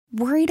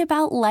Worried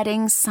about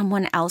letting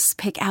someone else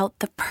pick out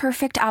the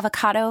perfect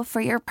avocado for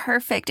your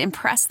perfect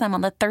impress them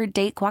on the third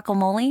date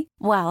guacamole?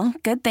 Well,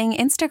 good thing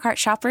Instacart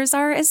shoppers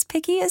are as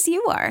picky as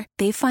you are.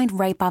 They find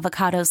ripe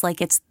avocados like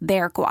it's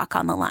their guac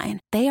on the line.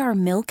 They are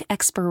milk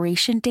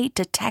expiration date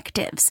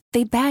detectives.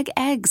 They bag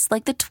eggs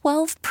like the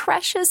 12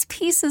 precious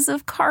pieces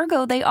of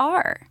cargo they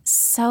are.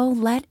 So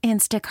let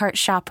Instacart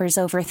shoppers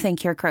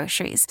overthink your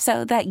groceries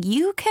so that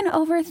you can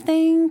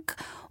overthink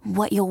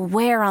what you'll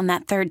wear on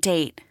that third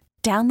date.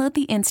 Download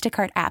the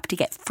Instacart app to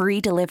get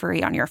free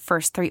delivery on your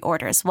first 3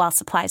 orders while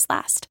supplies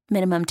last.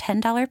 Minimum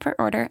 $10 per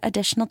order.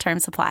 Additional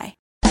terms apply.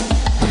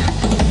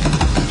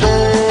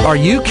 Are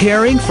you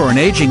caring for an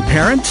aging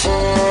parent?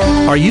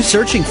 Are you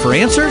searching for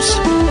answers?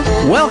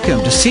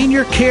 Welcome to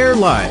Senior Care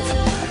Live,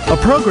 a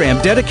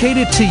program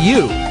dedicated to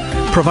you,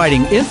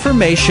 providing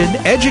information,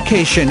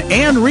 education,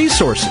 and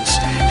resources,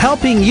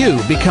 helping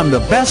you become the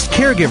best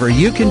caregiver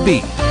you can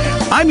be.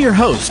 I'm your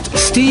host,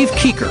 Steve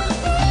Keeker.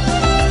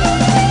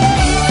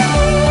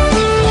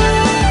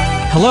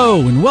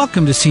 Hello and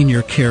welcome to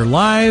Senior Care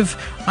Live.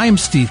 I'm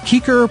Steve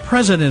Keeker,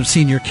 president of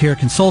Senior Care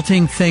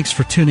Consulting. Thanks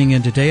for tuning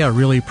in today. I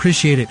really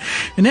appreciate it.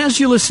 And as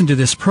you listen to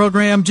this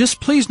program,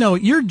 just please know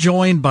you're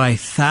joined by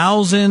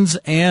thousands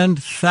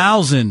and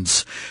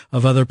thousands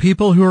of other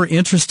people who are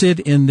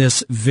interested in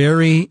this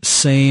very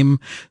same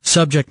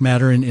subject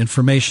matter and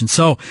information.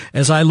 So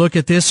as I look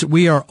at this,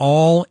 we are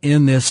all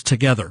in this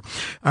together.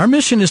 Our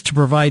mission is to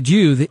provide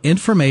you the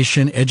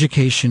information,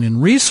 education,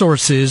 and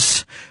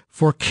resources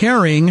for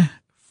caring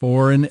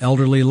for an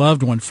elderly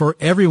loved one, for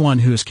everyone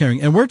who is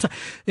caring. And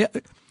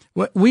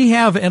we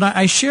have, and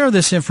I share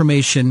this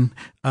information,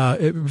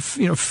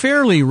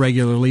 fairly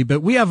regularly,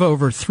 but we have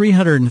over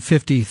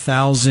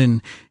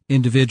 350,000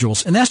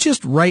 individuals. And that's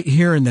just right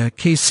here in the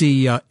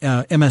KC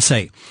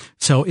MSA.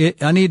 So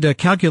I need to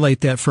calculate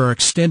that for our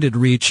extended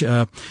reach,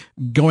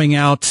 going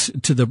out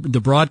to the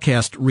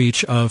broadcast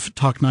reach of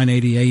Talk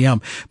 980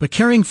 AM, but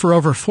caring for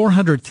over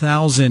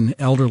 400,000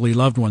 elderly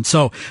loved ones.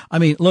 So, I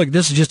mean, look,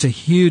 this is just a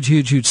huge,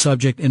 huge, huge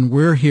subject, and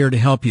we're here to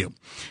help you.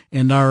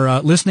 And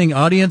our listening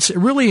audience, it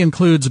really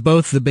includes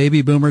both the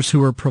baby boomers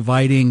who are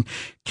providing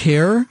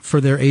care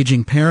for their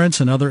aging parents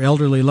and other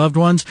elderly loved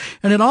ones,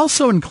 and it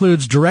also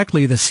includes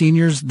directly the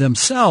seniors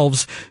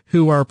themselves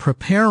who are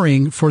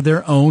preparing for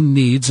their own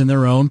needs and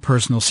their own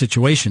personal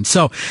situation.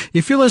 So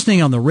if you're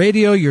listening on the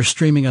radio, you're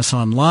streaming us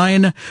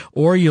online,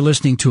 or you're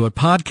listening to a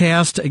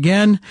podcast,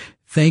 again,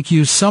 thank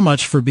you so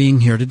much for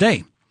being here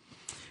today.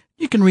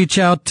 You can reach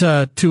out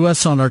to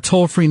us on our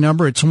toll-free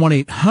number. It's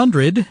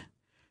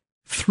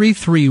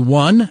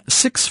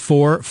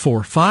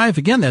 1-800-331-6445.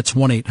 Again, that's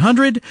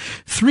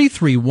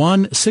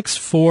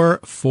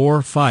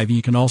 1-800-331-6445.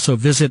 You can also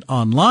visit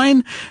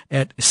online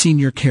at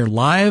Senior Care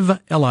Live,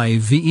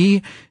 Live,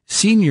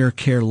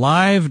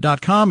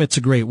 seniorcarelive.com. It's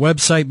a great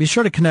website. Be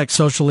sure to connect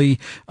socially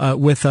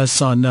with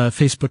us on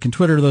Facebook and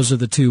Twitter. Those are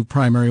the two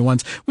primary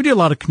ones. We do a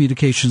lot of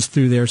communications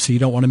through there, so you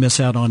don't want to miss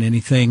out on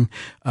anything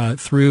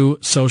through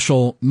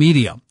social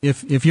media,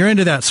 if you're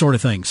into that sort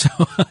of thing. So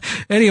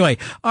anyway,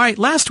 all right,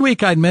 last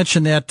week I'd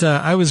mentioned that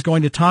I was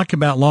going to talk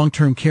about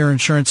long-term care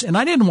insurance, and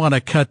I didn't want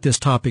to cut this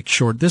topic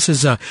short. This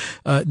is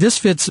this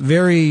fits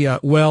very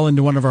well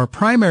into one of our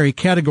primary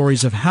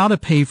categories of how to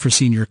pay for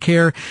senior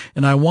care,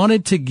 and I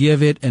wanted to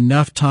give it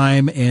enough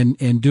time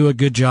and do a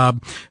good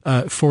job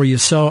for you.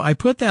 So I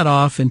put that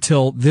off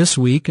until this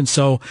week. And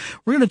so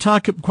we're going to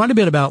talk quite a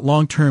bit about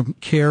long-term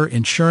care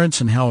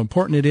insurance and how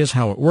important it is,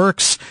 how it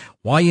works,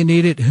 why you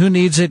need it, who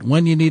needs it,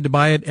 when you need to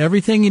buy it,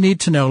 everything you need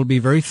to know. It'll be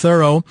very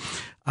thorough.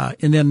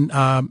 And then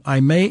I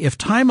may, if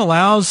time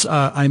allows,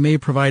 I may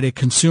provide a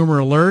consumer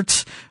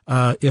alert.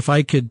 If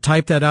I could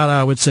type that out,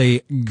 I would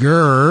say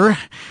grr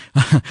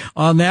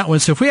on that one.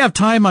 So if we have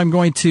time, I'm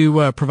going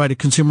to provide a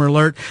consumer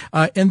alert.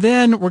 And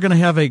then we're going to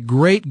have a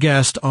great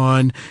guest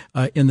on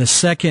in the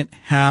second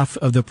half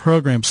of the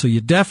program. So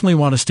you definitely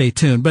want to stay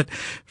tuned. But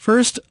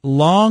first,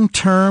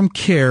 long-term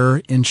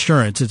care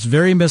insurance. It's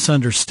very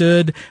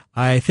misunderstood.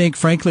 I think,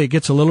 frankly, it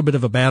gets a little bit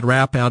of a bad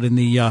rap out in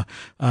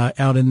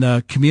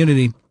the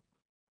community.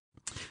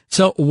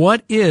 So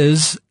what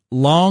is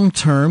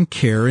long-term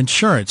care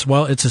insurance?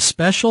 Well, it's a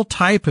special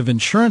type of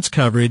insurance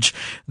coverage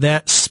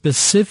that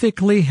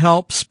specifically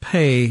helps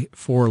pay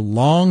for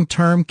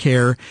long-term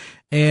care.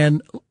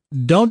 And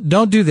don't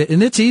do that.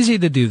 And it's easy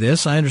to do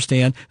this. I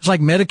understand. It's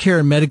like Medicare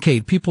and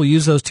Medicaid. People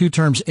use those two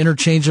terms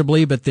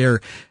interchangeably, but they're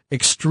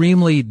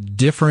extremely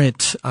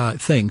different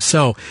things.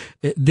 So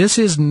this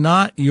is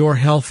not your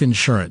health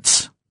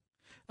insurance.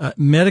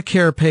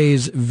 Medicare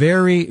pays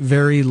very,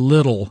 very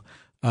little.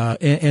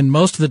 And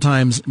most of the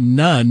times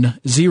none,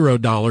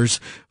 $0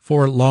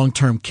 for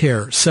long-term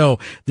care. So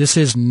this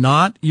is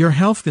not your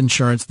health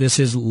insurance. This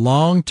is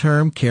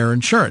long-term care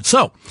insurance.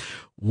 So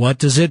what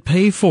does it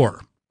pay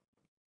for?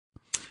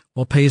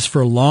 Well, it pays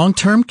for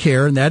long-term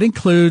care, and that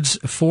includes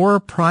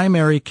 4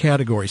 primary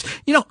categories.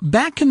 You know,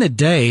 back in the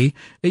day,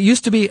 it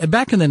used to be,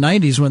 back in the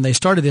 90s when they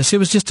started this, it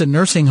was just a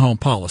nursing home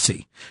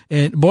policy.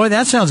 And boy,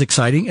 that sounds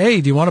exciting. Hey,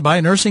 do you want to buy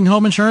nursing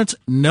home insurance?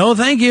 No,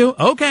 thank you.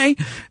 Okay.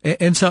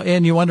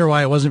 And you wonder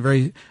why it wasn't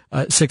very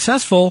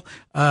successful.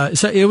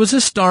 So it was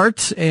a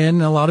start,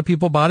 and a lot of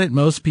people bought it.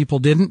 Most people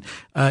didn't.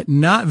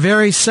 Not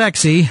very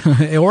sexy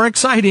or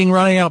exciting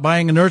running out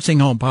buying a nursing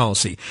home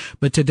policy.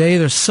 But today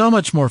there's so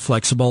much more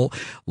flexible.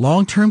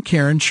 Long-term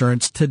care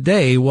insurance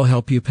today will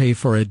help you pay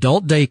for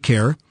adult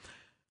daycare,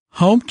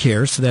 home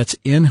care, so that's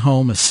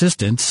in-home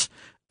assistance,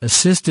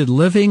 assisted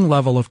living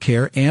level of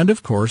care, and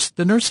of course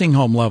the nursing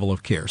home level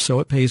of care. So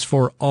it pays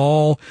for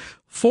all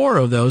 4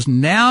 of those.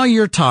 Now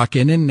you're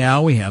talking, and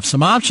now we have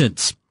some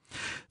options.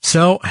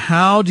 So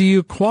how do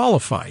you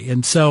qualify?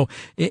 And so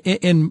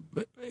can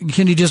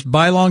you just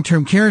buy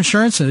long-term care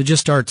insurance and it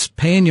just starts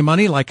paying you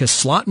money like a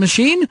slot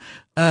machine?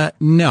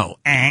 No,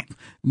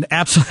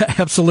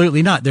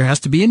 absolutely not. There has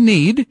to be a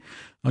need.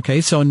 Okay.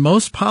 So in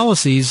most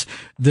policies,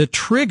 the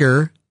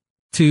trigger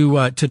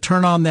to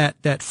turn on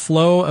that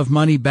flow of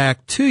money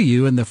back to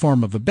you in the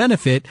form of a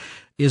benefit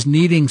is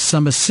needing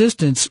some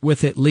assistance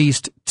with at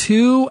least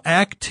 2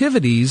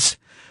 activities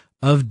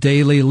of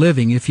daily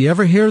living. If you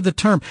ever hear the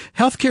term,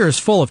 healthcare is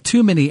full of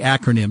too many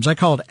acronyms. I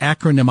call it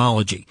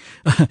acronymology.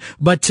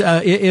 But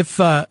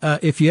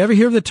if you ever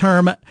hear the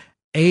term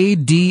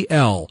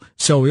ADL,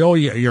 so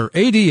your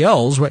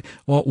ADLs,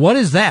 well, what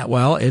is that?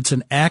 Well, it's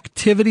an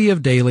activity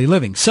of daily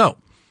living. So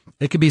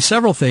it could be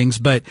several things,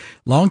 but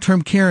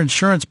long-term care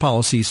insurance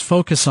policies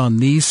focus on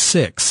these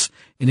 6.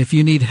 And if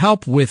you need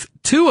help with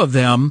 2 of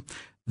them,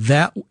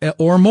 that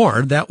or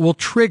more, that will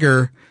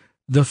trigger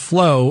the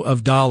flow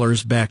of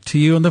dollars back to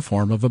you in the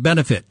form of a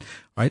benefit.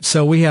 All right.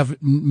 So we have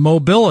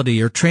mobility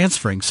or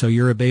transferring. So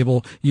your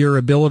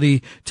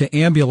ability to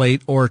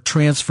ambulate or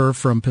transfer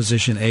from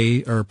position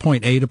A or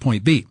point A to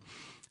point B.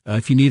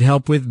 If you need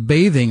help with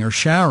bathing or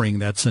showering,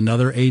 that's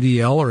another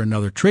ADL or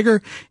another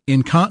trigger.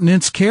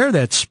 Incontinence care,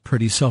 that's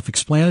pretty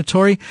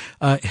self-explanatory.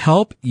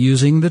 Help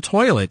using the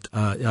toilet,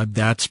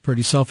 that's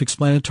pretty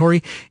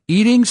self-explanatory.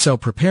 Eating, so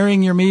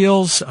preparing your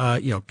meals,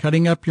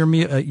 cutting up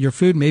your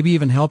food, maybe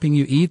even helping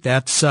you eat,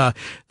 that's an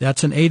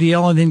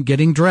ADL. And then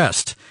getting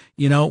dressed.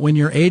 When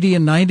you're 80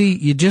 and 90,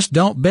 you just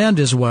don't bend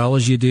as well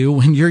as you do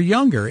when you're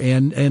younger.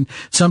 And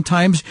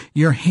sometimes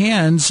your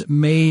hands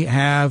may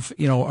have,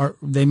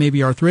 they may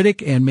be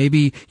arthritic, and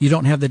maybe you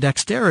don't have the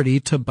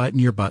dexterity to button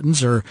your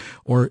buttons or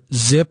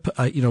zip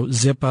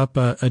up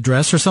a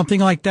dress or something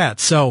like that.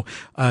 So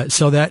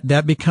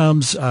that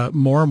becomes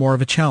more and more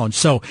of a challenge.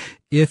 So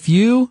if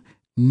you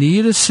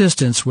need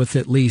assistance with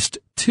at least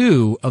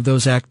 2 of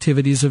those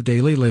activities of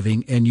daily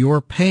living and you're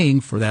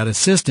paying for that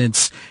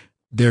assistance,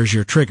 there's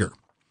your trigger.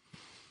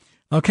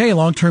 Okay,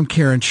 long-term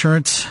care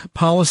insurance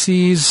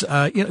policies,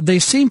 they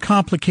seem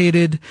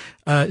complicated.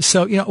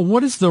 So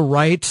what is the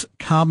right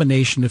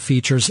combination of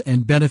features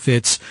and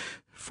benefits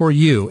for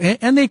you?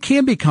 And they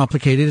can be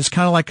complicated. It's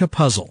kind of like a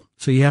puzzle.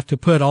 So you have to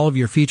put all of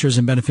your features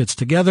and benefits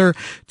together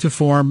to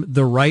form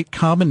the right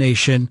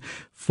combination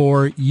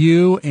for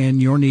you and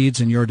your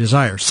needs and your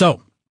desires.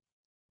 So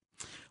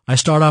I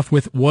start off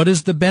with, what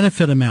is the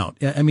benefit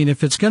amount? I mean,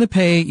 if it's going to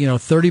pay,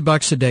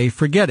 $30 a day,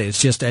 forget it.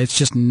 It's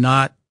just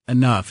not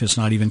enough. It's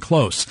not even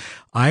close.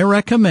 I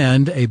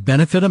recommend a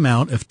benefit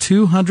amount of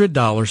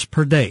 $200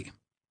 per day.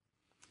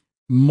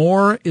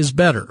 More is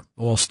better.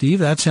 Well, Steve,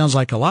 that sounds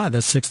like a lot.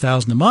 That's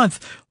 $6,000 a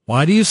month.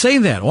 Why do you say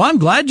that? Well, I'm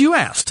glad you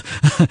asked.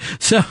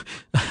 So,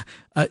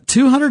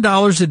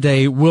 $200 a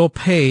day will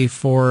pay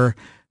for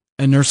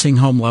a nursing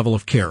home level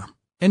of care,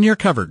 and you're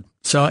covered.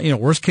 So,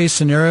 worst case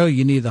scenario,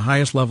 you need the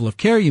highest level of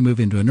care. You move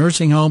into a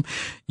nursing home.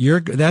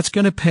 That's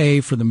going to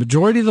pay for the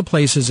majority of the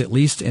places, at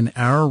least in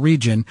our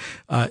region.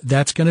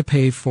 That's going to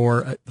pay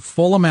for a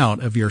full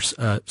amount of your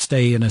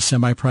stay in a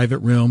semi-private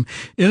room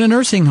in a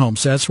nursing home.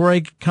 So that's where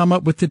I come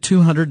up with the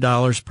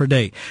 $200 per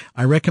day.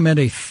 I recommend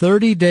a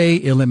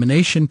 30-day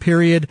elimination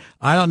period.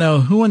 I don't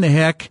know who in the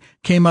heck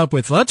came up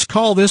with, let's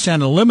call this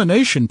an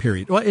elimination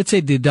period. Well, it's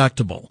a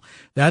deductible.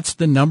 That's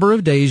the number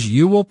of days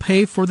you will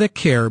pay for the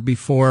care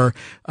before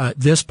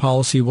this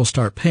policy will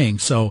start paying.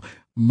 So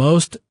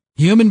most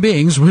human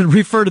beings would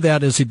refer to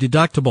that as a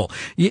deductible.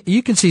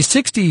 You can see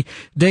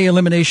 60-day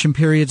elimination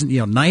periods,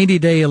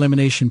 90-day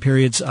elimination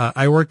periods.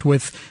 I worked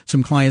with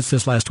some clients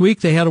this last week.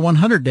 They had a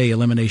 100-day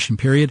elimination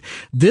period.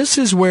 This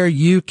is where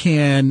you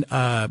can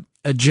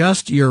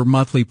adjust your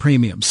monthly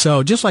premium.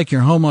 So just like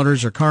your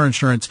homeowners or car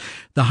insurance,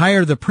 the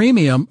higher the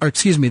premium,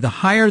 the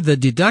higher the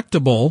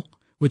deductible,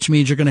 which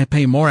means you're going to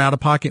pay more out of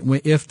pocket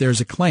if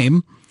there's a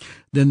claim,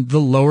 then the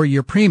lower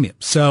your premium.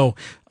 So,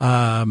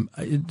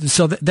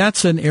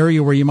 that's an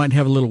area where you might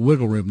have a little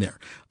wiggle room there.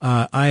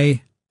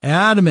 I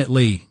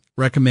adamantly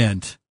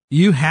recommend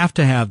you have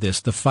to have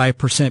this, the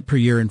 5% per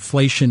year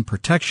inflation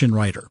protection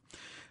rider.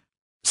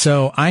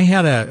 So I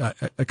had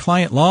a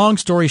client, long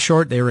story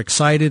short, they were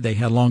excited. They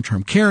had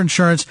long-term care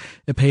insurance.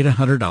 It paid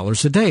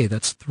 $100 a day.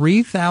 That's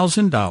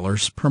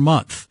 $3,000 per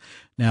month.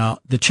 Now,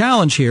 the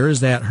challenge here is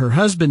that her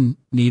husband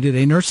needed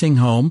a nursing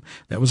home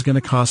that was going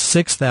to cost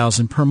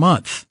 $6,000 per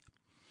month.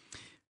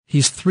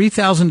 He's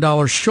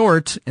 $3,000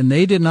 short, and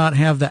they did not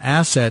have the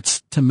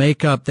assets to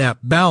make up that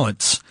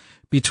balance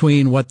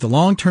between what the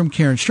long-term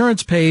care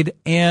insurance paid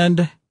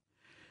and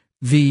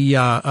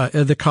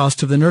the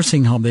cost of the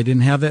nursing home. They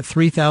didn't have that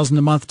 $3,000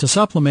 a month to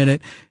supplement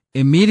it.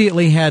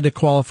 Immediately had to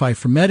qualify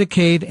for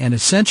Medicaid, and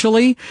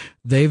essentially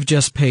they've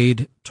just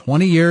paid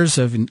 20 years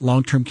of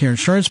long-term care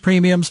insurance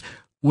premiums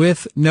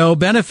with no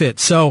benefit.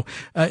 So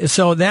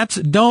that's,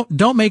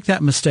 don't make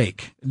that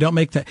mistake. Don't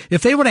make that.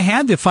 If they would have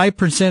had the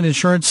 5%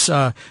 insurance,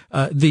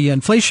 the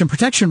inflation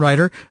protection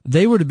rider,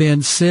 they would have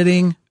been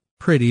sitting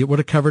pretty. It would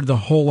have covered the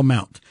whole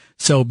amount.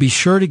 So be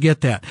sure to get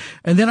that.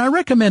 And then I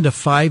recommend a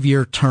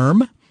 5-year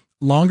term.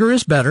 Longer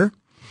is better.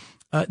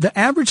 The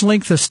average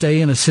length of stay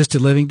in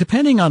assisted living,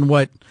 depending on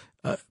what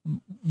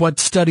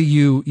study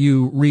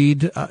you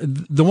read,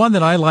 the one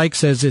that I like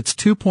says it's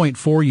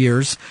 2.4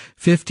 years.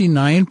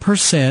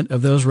 59%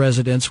 of those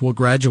residents will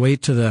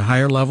graduate to the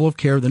higher level of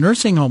care, the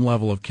nursing home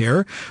level of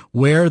care,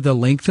 where the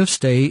length of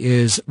stay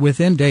is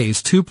within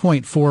days,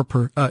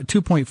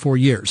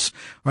 2.4 years.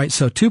 All right,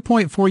 so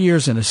 2.4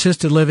 years in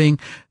assisted living.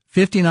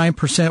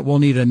 59% will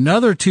need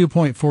another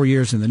 2.4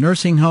 years in the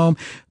nursing home.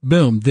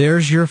 Boom,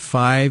 there's your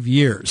 5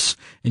 years.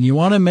 And you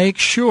want to make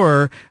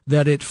sure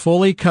that it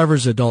fully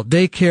covers adult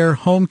daycare,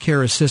 home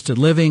care, assisted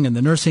living, and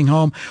the nursing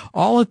home,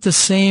 all at the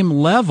same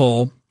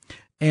level,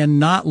 and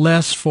not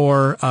less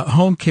for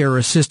home care or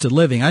assisted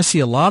living. I see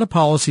a lot of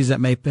policies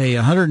that may pay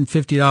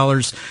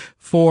 $150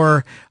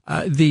 for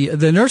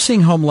the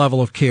nursing home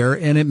level of care,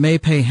 and it may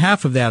pay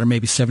half of that, or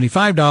maybe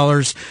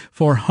 $75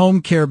 for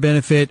home care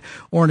benefit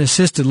or an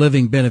assisted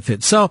living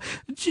benefit. So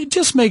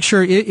just make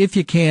sure, if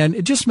you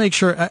can, just make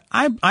sure.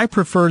 I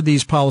prefer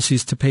these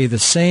policies to pay the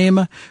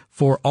same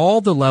for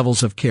all the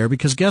levels of care,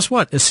 because guess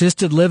what?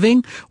 Assisted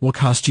living will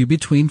cost you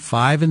between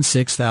 $5,000 and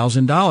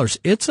 $6,000.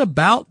 It's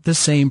about the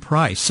same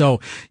price. So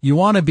you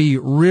want to be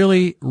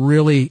really,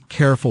 really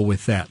careful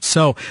with that.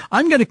 So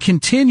I'm going to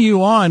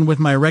continue on with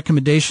my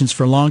recommendations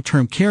for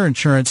long-term care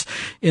insurance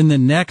in the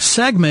next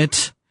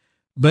segment.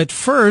 But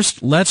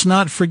first, let's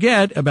not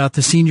forget about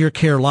the Senior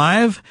Care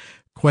Live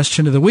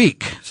question of the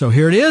week. So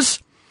here it is.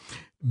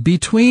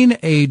 Between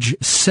age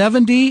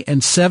 70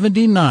 and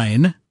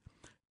 79,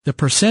 the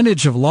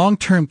percentage of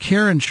long-term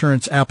care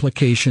insurance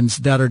applications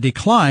that are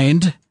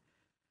declined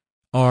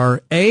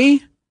are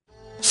A,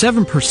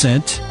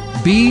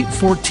 7%, B,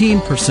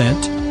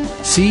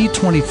 14%, C,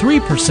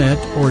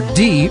 23%, or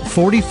D,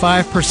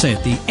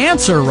 45%. The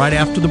answer right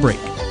after the break.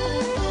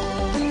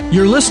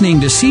 You're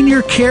listening to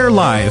Senior Care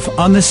Live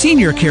on the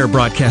Senior Care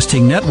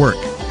Broadcasting Network.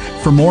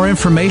 For more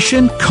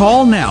information,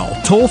 call now,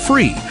 toll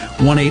free,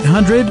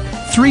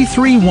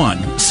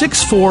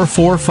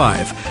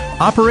 1-800-331-6445.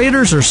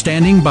 Operators are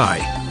standing by.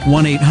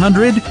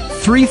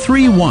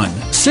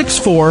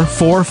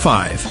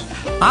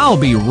 1-800-331-6445. I'll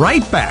be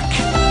right back.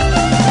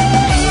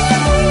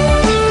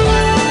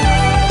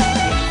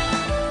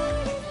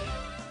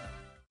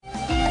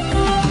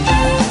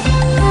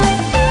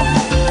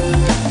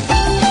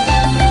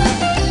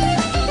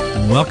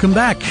 Welcome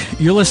back.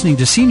 You're listening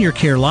to Senior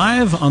Care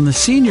Live on the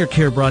Senior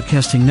Care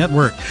Broadcasting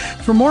Network.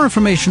 For more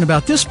information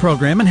about this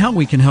program and how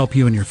we can help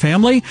you and your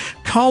family,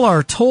 call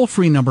our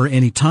toll-free number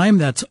anytime.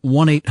 That's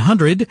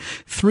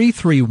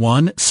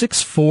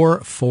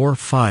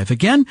 1-800-331-6445.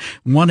 Again,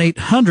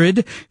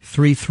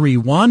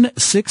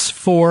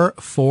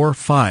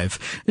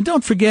 1-800-331-6445. And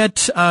don't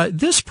forget,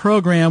 this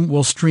program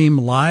will stream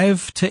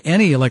live to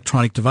any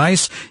electronic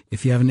device.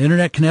 If you have an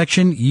internet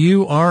connection,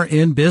 you are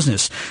in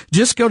business.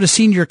 Just go to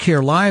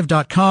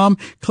seniorcarelive.com.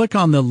 Click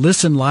on the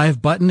Listen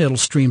Live button. It'll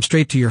stream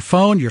straight to your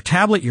phone, your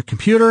tablet, your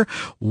computer,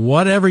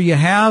 whatever you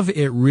have.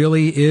 It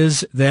really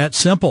is that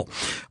simple.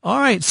 All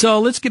right, so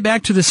let's get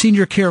back to the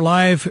Senior Care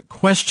Live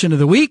question of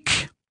the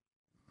week.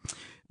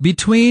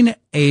 Between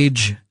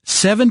age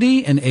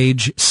 70 and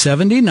age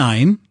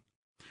 79,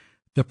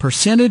 the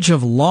percentage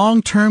of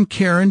long-term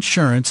care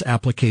insurance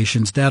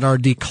applications that are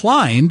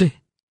declined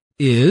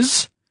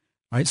is,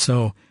 all right,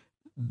 so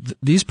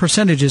these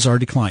percentages are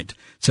declined.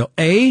 So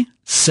A,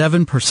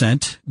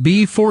 7%,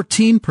 B,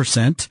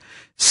 14%,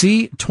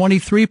 C,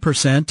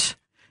 23%,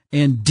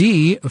 and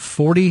D,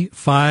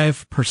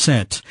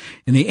 45%.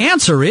 And the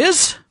answer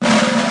is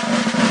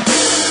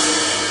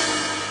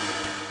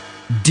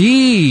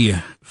D,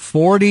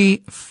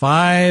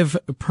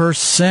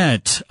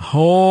 45%.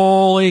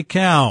 Holy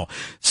cow.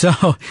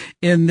 So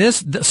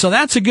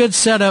that's a good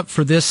setup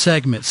for this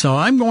segment. So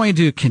I'm going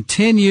to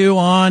continue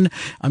on.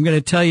 I'm going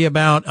to tell you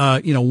about,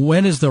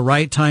 when is the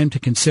right time to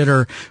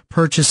consider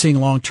purchasing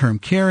long-term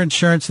care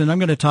insurance. And I'm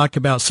going to talk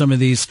about some of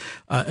these,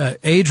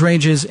 age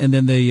ranges and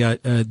then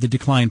the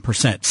decline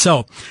percent.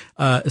 So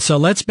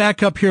let's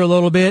back up here a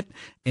little bit.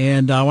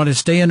 And I want to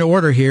stay in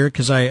order here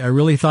because I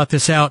really thought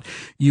this out.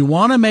 You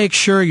want to make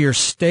sure your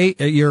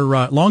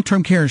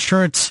long-term care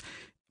insurance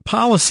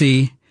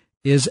policy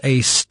is a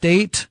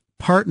state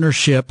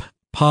partnership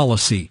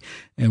policy.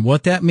 And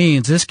what that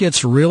means, this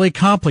gets really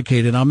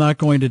complicated. I'm not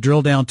going to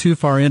drill down too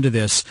far into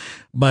this,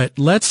 but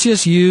let's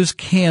just use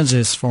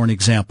Kansas for an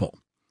example.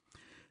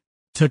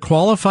 To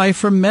qualify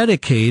for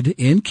Medicaid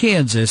in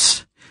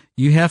Kansas,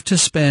 you have to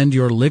spend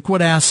your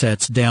liquid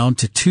assets down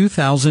to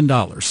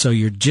 $2,000. So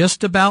you're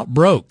just about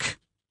broke.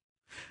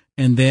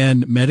 And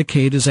then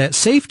Medicaid is that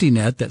safety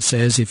net that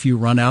says if you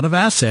run out of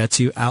assets,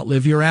 you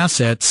outlive your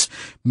assets,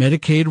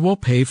 Medicaid will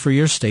pay for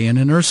your stay in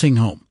a nursing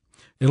home.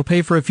 It'll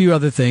pay for a few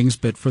other things,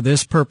 but for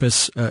this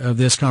purpose of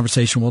this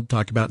conversation, we'll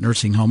talk about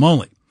nursing home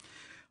only.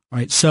 All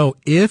right. So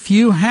if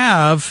you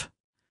have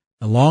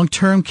a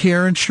long-term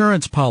care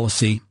insurance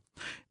policy,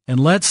 and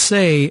let's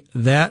say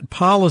that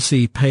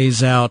policy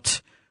pays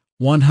out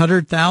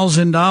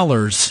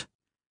 $100,000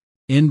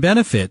 in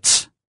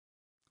benefits,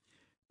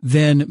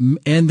 then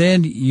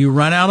you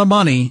run out of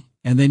money,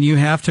 and then you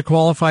have to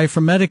qualify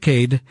for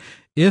Medicaid.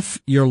 If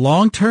your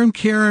long-term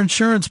care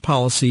insurance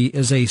policy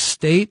is a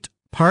state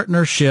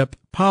partnership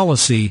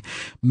policy,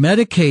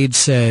 Medicaid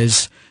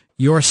says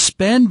your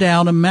spend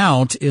down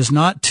amount is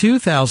not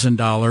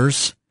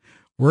 $2,000.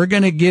 We're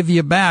going to give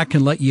you back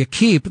and let you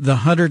keep the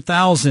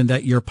 $100,000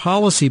 that your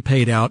policy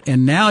paid out.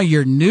 And now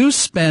your new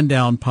spend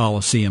down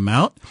policy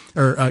amount,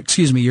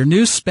 your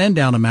new spend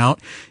down amount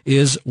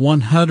is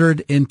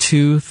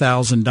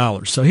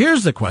 $102,000. So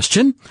here's the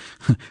question.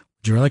 Would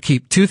you rather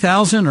keep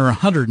 $2,000 or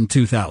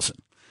 $102,000?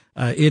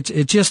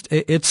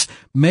 It's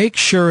make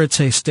sure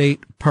it's a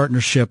state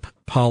partnership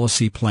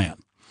policy plan.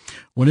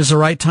 When is the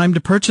right time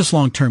to purchase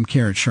long-term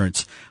care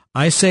insurance?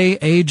 I say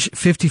age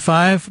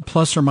 55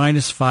 plus or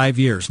minus 5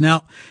 years.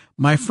 Now,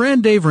 my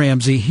friend Dave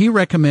Ramsey, he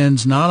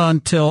recommends he says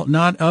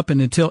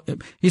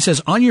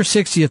on your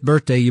 60th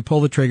birthday, you pull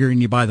the trigger and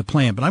you buy the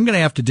plan. But I'm going to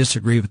have to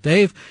disagree with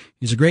Dave.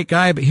 He's a great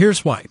guy, but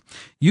here's why.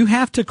 You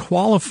have to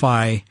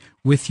qualify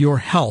with your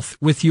health,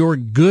 with your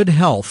good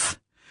health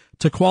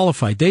to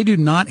qualify. They do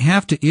not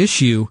have to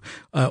issue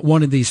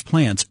one of these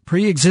plans.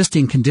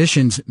 Pre-existing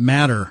conditions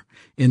matter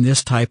in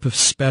this type of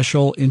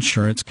special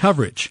insurance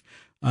coverage.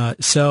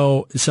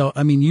 So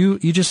I mean, you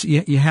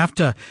have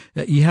to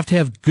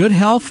have good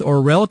health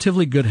or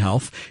relatively good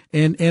health.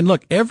 And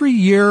look, every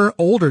year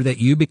older that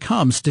you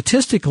become,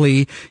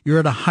 statistically, you're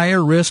at a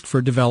higher risk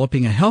for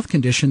developing a health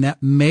condition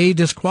that may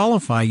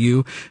disqualify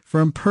you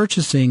from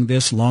purchasing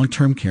this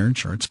long-term care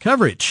insurance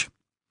coverage.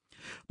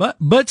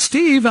 But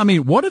Steve, I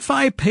mean, what if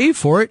I pay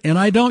for it and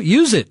I don't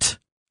use it?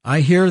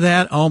 I hear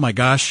that. Oh my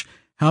gosh.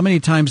 How many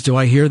times do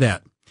I hear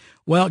that?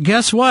 Well,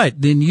 guess what?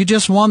 Then you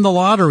just won the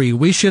lottery.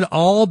 We should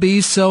all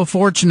be so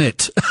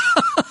fortunate.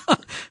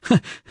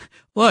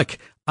 Look,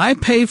 I'm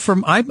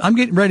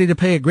getting ready to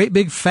pay a great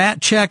big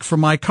fat check for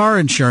my car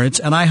insurance,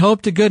 and I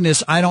hope to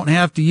goodness I don't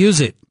have to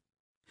use it.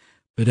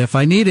 But if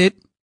I need it,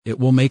 it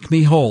will make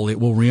me whole. It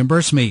will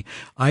reimburse me.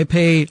 I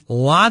pay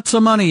lots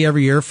of money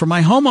every year for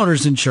my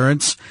homeowner's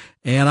insurance,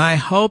 and I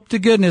hope to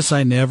goodness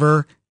I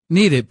never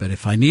need it. But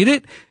if I need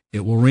it,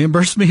 it will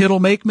reimburse me.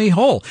 It'll make me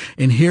whole.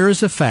 And here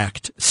is a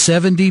fact.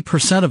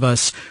 70% of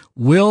us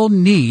will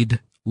need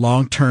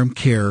long-term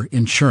care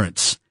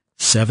insurance.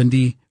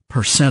 70%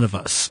 of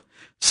us.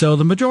 So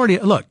the majority,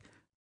 look,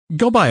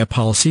 go buy a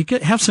policy,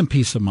 have some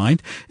peace of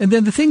mind. And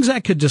then the things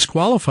that could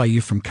disqualify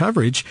you from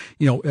coverage,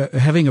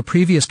 having a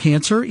previous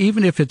cancer,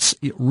 even if it's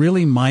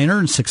really minor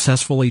and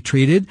successfully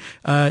treated,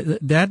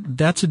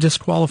 that's a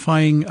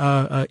disqualifying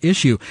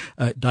issue.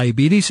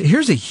 Diabetes,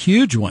 here's a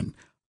huge one.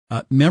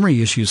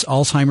 Memory issues,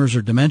 Alzheimer's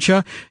or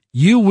dementia,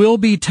 you will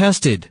be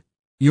tested.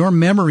 Your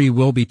memory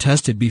will be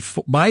tested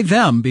by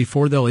them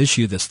before they'll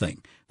issue this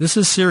thing. This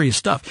is serious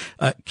stuff.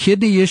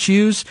 Kidney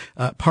issues,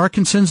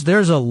 Parkinson's,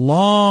 there's a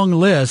long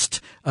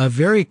list of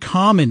very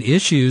common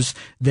issues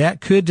that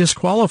could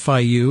disqualify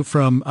you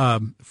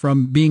from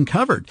being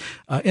covered.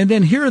 And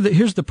then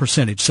here's the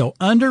percentage. So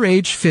under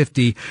age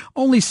 50,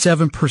 only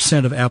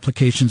 7% of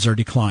applications are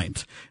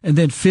declined. And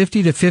then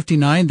 50 to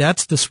 59,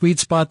 that's the sweet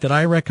spot that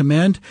I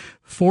recommend.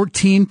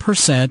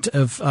 14%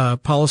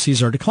 of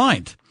policies are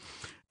declined.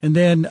 And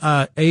then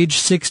age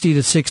 60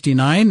 to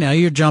 69, now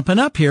you're jumping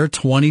up here.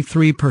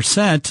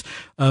 23%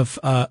 of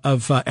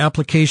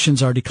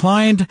applications are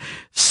declined.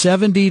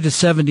 70 to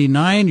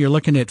 79, you're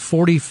looking at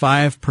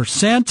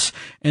 45%.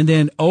 And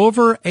then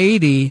over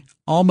 80,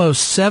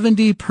 almost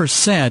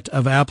 70%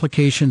 of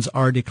applications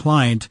are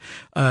declined.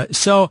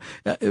 So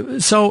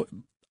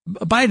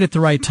buy it at the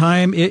right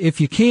time if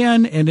you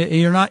can, and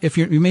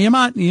you may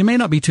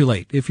not be too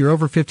late. If you're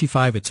over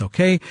 55, it's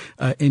okay,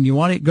 and you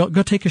want it,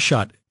 go take a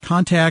shot.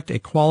 Contact a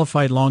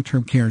qualified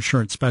long-term care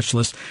insurance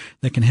specialist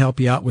that can help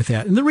you out with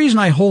that. And the reason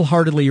I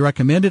wholeheartedly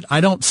recommend it,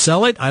 I don't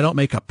sell it, I don't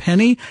make a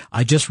penny,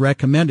 I just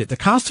recommend it. The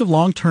cost of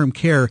long-term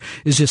care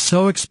is just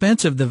so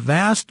expensive. The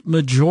vast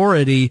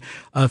majority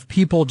of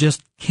people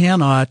just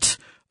cannot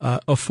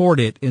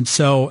afford it, and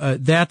so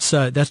that's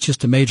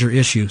just a major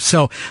issue.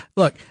 So,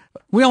 look.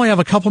 We only have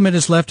a couple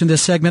minutes left in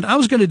this segment. I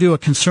was going to do a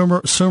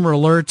consumer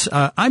alert.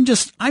 I'm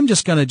just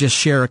going to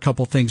share a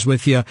couple things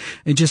with you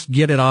and just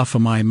get it off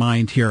of my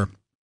mind here.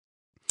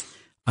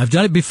 I've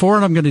done it before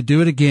and I'm going to do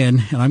it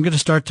again, and I'm going to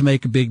start to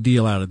make a big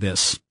deal out of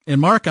this.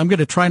 And Mark, I'm going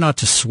to try not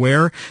to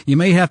swear. You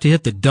may have to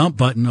hit the dump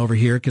button over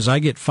here because I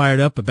get fired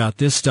up about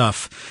this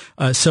stuff.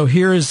 So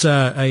here is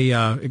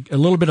a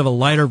little bit of a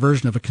lighter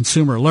version of a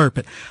consumer alert,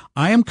 but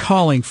I am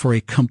calling for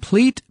a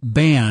complete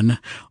ban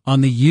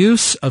on the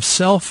use of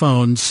cell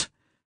phones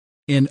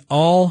in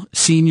all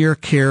senior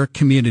care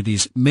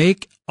communities.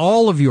 Make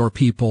all of your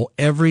people,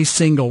 every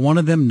single one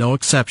of them, no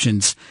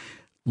exceptions,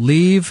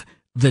 leave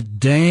the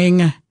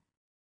dang,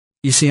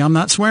 you see, I'm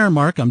not swearing,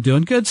 Mark. I'm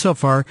doing good so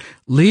far.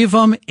 Leave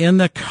them in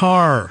the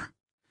car.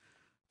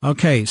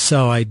 Okay,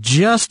 so I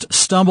just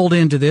stumbled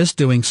into this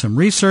doing some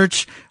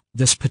research.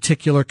 This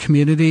particular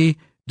community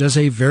does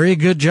a very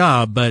good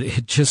job, but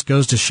it just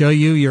goes to show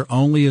you you're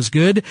only as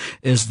good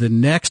as the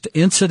next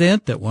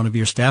incident that one of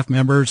your staff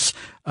members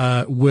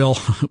will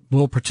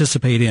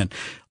participate in.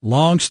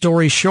 Long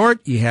story short,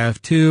 you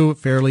have two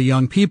fairly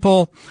young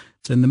people.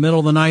 It's in the middle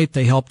of the night.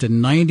 They helped a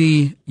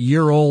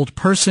 90-year-old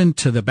person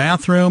to the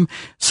bathroom.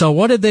 So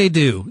what did they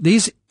do?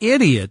 These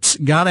idiots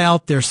got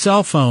out their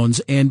cell phones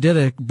and did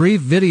a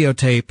brief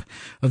videotape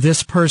of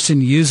this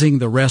person using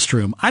the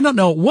restroom. I don't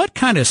know, what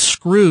kind of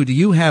screw do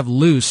you have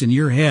loose in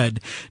your head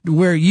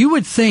where you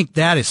would think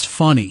that is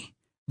funny?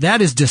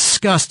 That is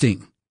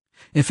disgusting.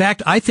 In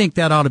fact, I think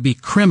that ought to be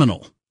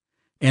criminal.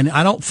 And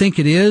I don't think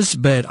it is,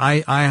 but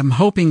I am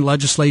hoping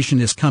legislation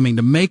is coming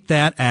to make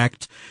that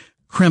act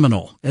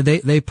criminal.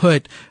 They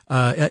put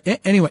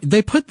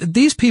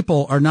these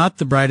people are not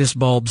the brightest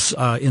bulbs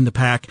in the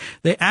pack.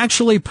 They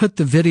actually put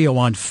the video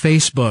on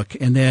Facebook,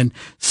 and then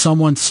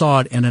someone saw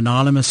it and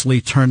anonymously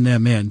turned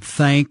them in.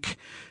 Thank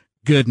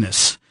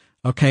goodness.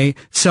 Okay,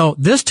 so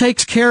this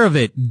takes care of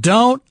it.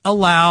 Don't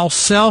allow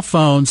cell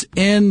phones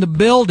in the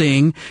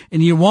building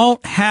and you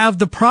won't have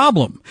the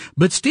problem.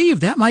 But Steve,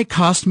 that might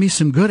cost me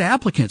some good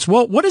applicants.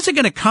 Well, what is it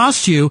going to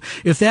cost you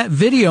if that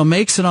video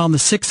makes it on the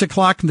 6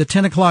 o'clock and the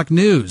 10 o'clock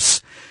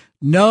news?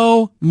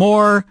 No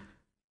more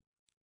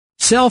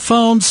cell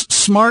phones,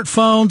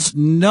 smartphones,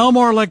 no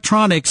more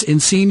electronics in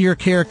senior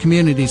care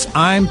communities.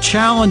 I'm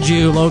challenging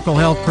you, local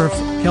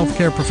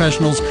healthcare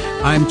professionals.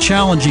 I'm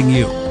challenging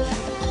you.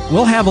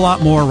 We'll have a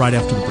lot more right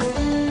after the break.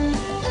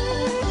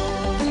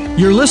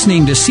 You're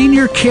listening to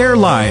Senior Care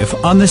Live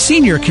on the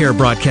Senior Care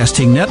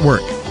Broadcasting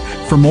Network.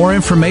 For more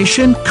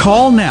information,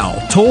 call now,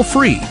 toll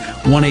free,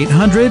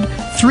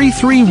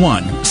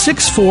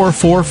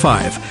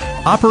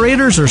 1-800-331-6445.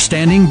 Operators are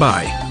standing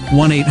by,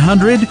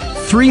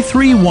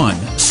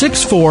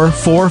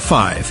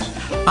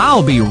 1-800-331-6445.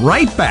 I'll be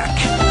right back.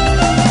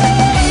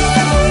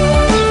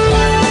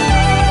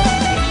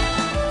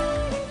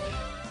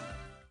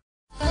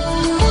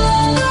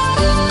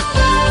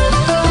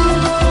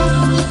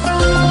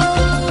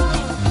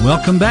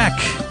 Welcome back.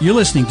 You're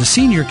listening to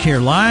Senior Care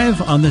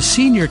Live on the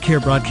Senior Care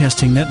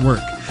Broadcasting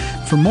Network.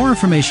 For more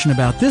information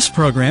about this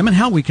program and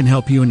how we can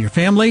help you and your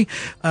family,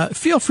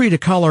 feel free to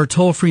call our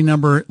toll-free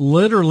number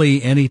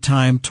literally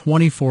anytime,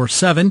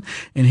 24/7.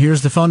 And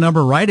here's the phone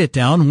number. Write it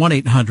down,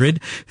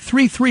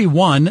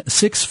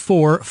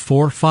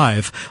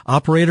 1-800-331-6445.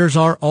 Operators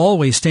are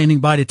always standing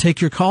by to take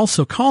your call,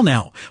 so call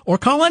now or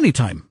call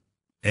anytime.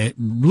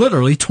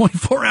 Literally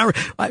 24 hours.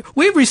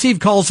 We've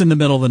received calls in the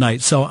middle of the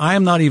night, so I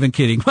am not even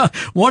kidding.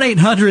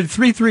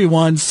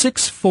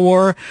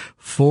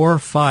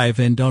 1-800-331-6445.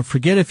 And don't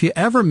forget, if you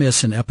ever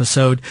miss an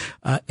episode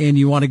and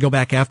you want to go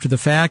back after the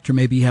fact, or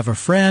maybe you have a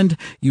friend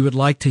you would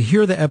like to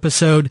hear the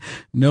episode,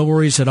 no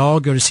worries at all.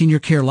 Go to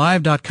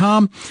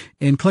seniorcarelive.com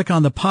and click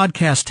on the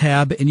podcast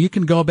tab, and you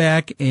can go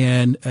back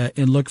and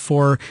look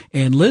for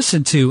and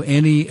listen to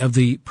any of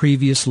the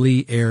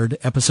previously aired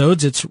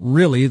episodes. It's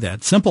really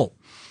that simple.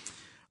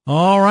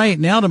 All right,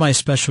 now to my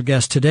special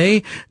guest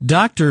today,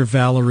 Dr.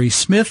 Valerie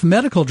Smith,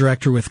 Medical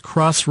Director with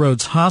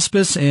Crossroads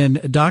Hospice.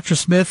 And Dr.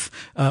 Smith,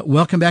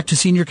 welcome back to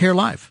Senior Care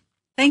Live.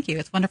 Thank you.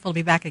 It's wonderful to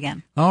be back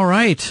again. All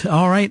right.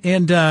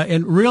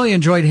 And really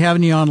enjoyed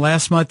having you on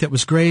last month. That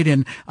was great.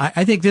 And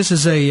I think this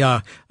is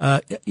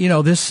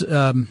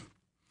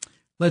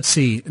let's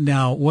see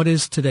now, what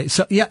is today?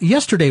 So yeah,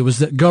 yesterday was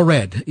the Go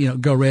Red,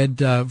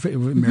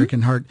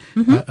 American Heart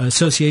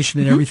Association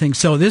and everything.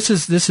 So this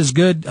is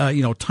good,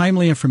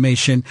 timely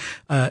information.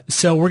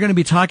 So we're going to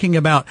be talking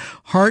about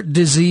heart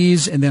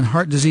disease, and then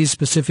heart disease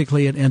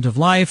specifically at end of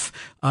life,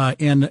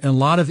 and a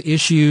lot of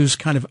issues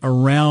kind of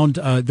around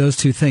those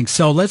two things.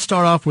 So let's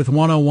start off with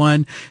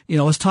 101.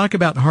 Let's talk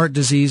about heart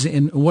disease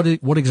and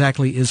what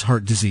exactly is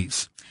heart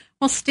disease.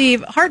 Well,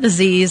 Steve, heart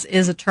disease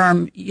is a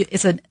term,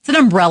 it's an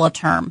umbrella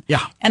term.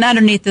 Yeah. And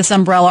underneath this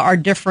umbrella are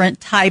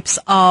different types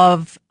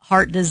of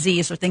heart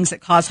disease or things that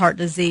cause heart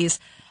disease.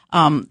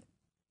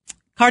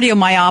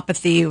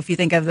 Cardiomyopathy, if you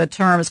think of the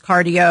term as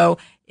cardio,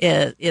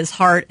 is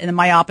heart, and the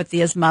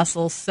myopathy is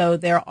muscle. So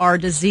there are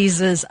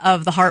diseases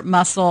of the heart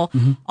muscle.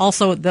 Mm-hmm.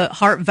 Also, the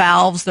heart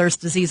valves, there's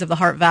disease of the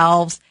heart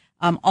valves.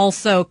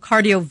 Also,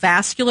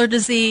 cardiovascular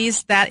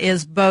disease, that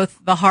is both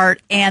the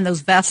heart and those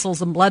vessels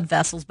and blood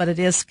vessels, but it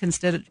is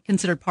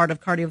considered part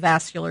of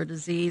cardiovascular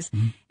disease.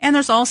 Mm-hmm. And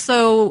there's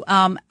also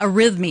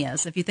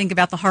arrhythmias. If you think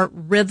about the heart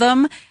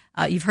rhythm,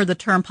 you've heard the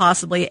term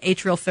possibly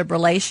atrial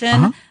fibrillation.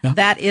 Uh-huh. Yeah.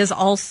 That is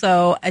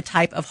also a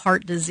type of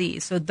heart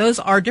disease. So those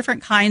are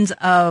different kinds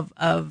of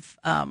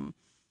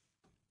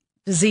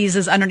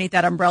diseases underneath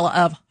that umbrella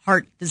of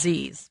heart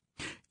disease.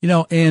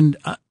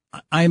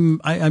 I'm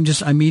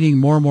meeting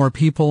more and more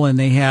people, and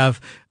they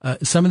have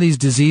some of these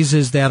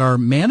diseases that are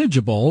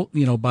manageable,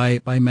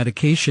 by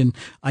medication.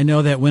 I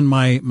know that when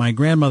my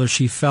grandmother,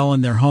 she fell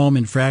in their home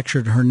and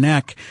fractured her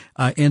neck,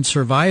 and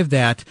survived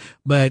that.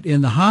 But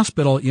in the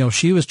hospital,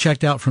 she was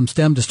checked out from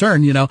stem to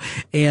stern,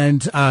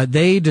 and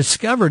they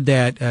discovered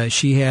that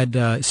she had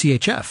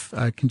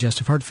CHF,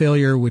 congestive heart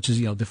failure, which is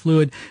the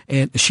fluid,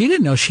 and she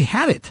didn't know she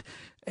had it.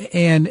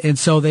 And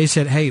so they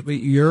said, hey,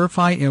 you're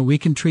fine. We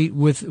can treat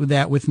with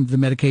that with the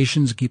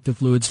medications, keep the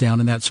fluids down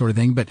and that sort of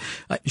thing. But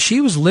she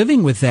was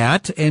living with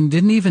that and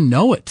didn't even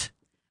know it.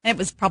 It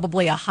was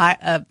probably a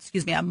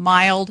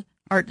mild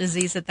heart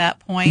disease at that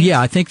point.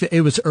 Yeah, I think that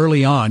it was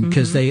early on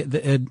because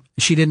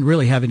she didn't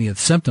really have any of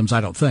the symptoms,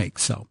 I don't think.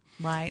 So.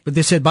 Right. But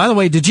they said, by the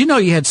way, did you know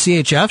you had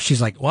CHF?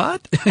 She's like,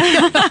 what?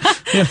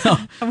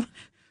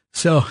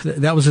 So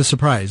that was a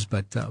surprise,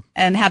 but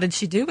and how did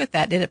she do with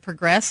that? Did it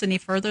progress any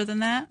further than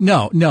that?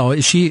 No.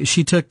 She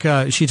took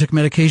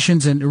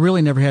medications and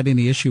really never had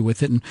any issue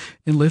with it, and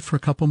lived for a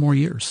couple more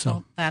years.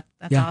 So that's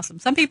awesome.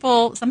 Some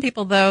people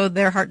though,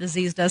 their heart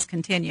disease does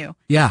continue.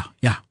 Yeah.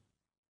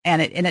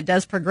 And it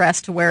does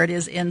progress to where it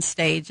is end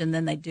stage, and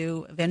then they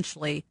do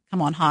eventually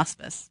come on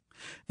hospice.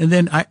 And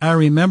then I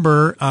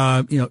remember,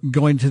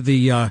 going to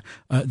the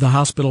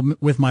hospital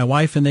with my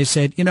wife, and they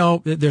said,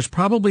 there's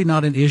probably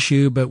not an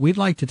issue, but we'd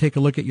like to take a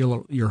look at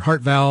your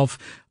heart valve,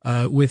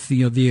 with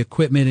the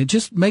equipment and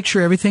just make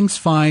sure everything's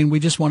fine. We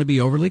just want to be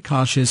overly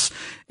cautious.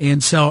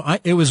 And so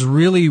it was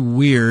really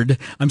weird.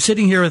 I'm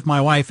sitting here with my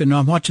wife and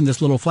I'm watching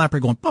this little flapper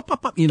going pop,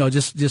 pop, pop,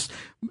 just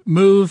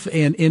move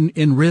and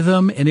in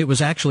rhythm. And it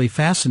was actually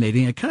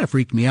fascinating. It kind of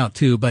freaked me out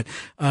too, but,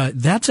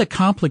 that's a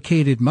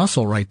complicated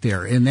muscle right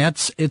there. And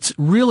it's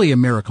really a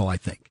miracle, I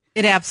think.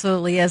 It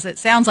absolutely is. It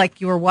sounds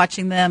like you were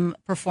watching them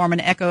perform an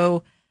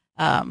echo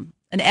on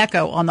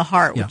the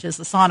heart, which is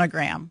the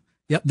sonogram.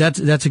 Yep,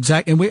 that's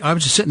exactly. And I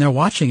was just sitting there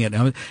watching it,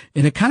 and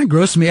it kind of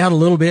grossed me out a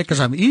little bit because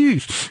I'm,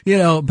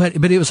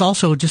 but it was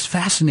also just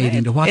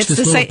fascinating to watch this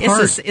little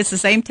part. It's the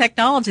same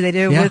technology they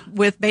do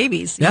with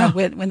babies.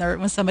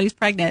 When somebody's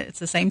pregnant, it's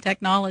the same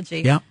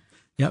technology. Yeah.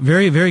 Yeah,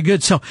 very, very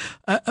good. So,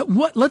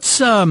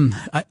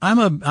 I'm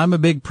a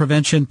big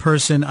prevention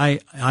person.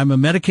 I'm a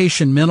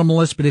medication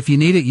minimalist, but if you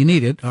need it, you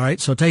need it. All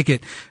right. So take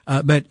it.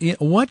 But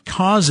what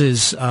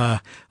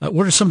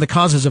are some of the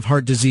causes of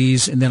heart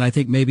disease? And then I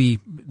think maybe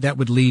that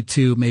would lead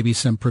to maybe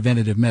some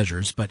preventative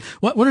measures. But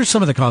what are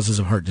some of the causes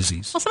of heart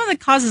disease? Well, some of the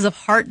causes of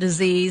heart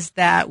disease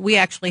that we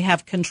actually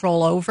have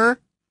control over,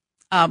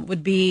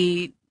 would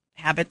be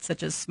habits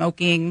such as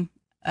smoking,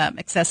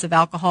 excessive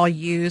alcohol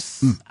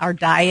use, our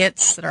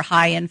diets that are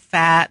high in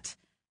fat,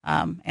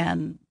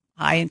 and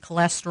high in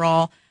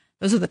cholesterol.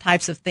 Those are the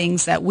types of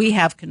things that we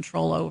have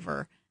control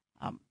over.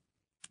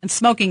 And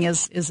smoking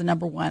is the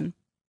number one.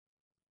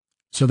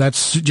 So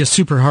that's just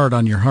super hard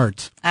on your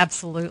heart.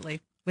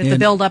 Absolutely. With the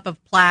buildup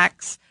of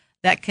plaques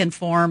that can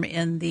form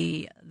in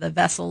the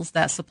vessels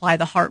that supply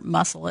the heart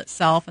muscle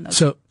itself, and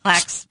those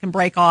plaques can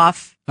break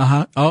off.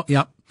 Oh,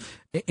 yeah.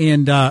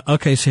 And,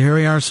 okay, so here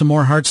we are, some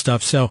more heart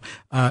stuff. So,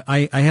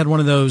 I had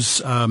one of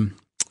those,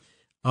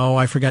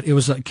 I forgot. It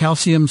was a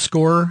calcium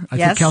score. I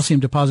think calcium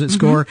deposit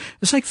score.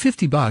 It's like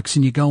 $50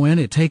 and you go in,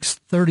 it takes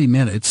 30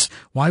 minutes.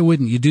 Why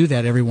wouldn't you do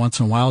that every once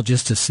in a while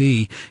just to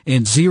see?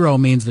 And 0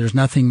 means there's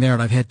nothing there.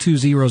 And I've had 2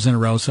 zeros in a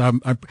row. So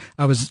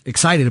I was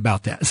excited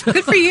about that.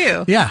 Good for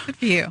you. Yeah. Good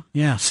for you.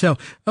 Yeah. So,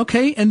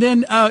 okay. And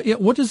then,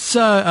 what does,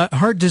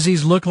 heart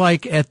disease look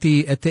like at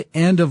the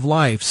end of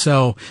life?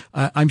 So,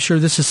 I'm sure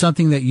this is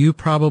something that you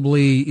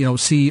probably,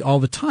 see all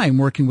the time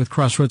working with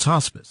Crossroads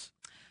Hospice.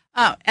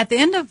 At the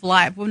end of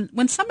life,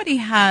 when somebody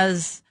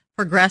has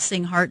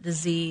progressing heart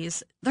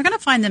disease, they're going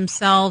to find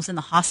themselves in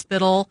the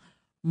hospital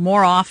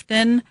more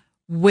often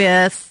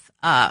with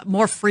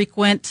more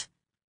frequent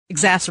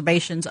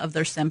exacerbations of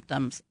their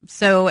symptoms.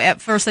 So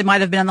at first they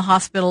might have been in the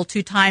hospital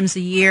 2 times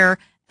a year,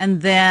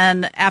 and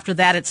then after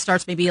that it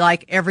starts maybe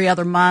like every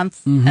other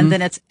month, and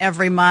then it's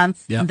every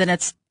month, and then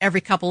it's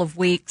every couple of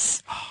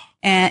weeks.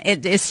 And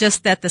it's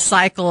just that the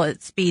cycle,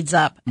 it speeds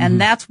up. And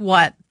that's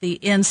what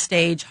the end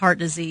stage heart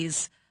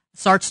disease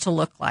starts to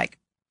look like.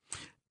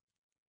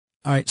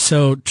 All right.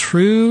 So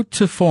true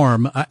to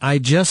form, I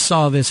just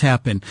saw this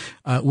happen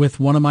with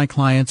one of my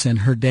clients, and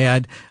her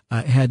dad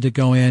had to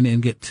go in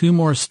and get 2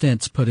 more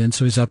stents put in.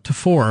 So he's up to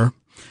 4.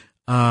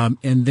 And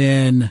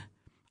then,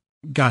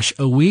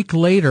 a week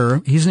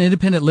later, he's in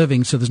independent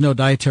living, so there's no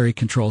dietary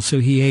control. So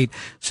he ate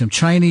some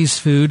Chinese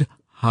food,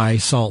 high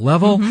salt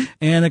level,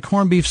 and a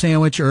corned beef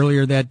sandwich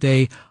earlier that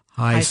day,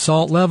 high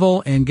salt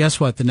level. And guess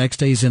what? The next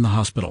day he's in the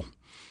hospital.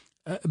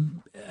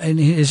 And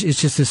it's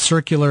just a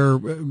circular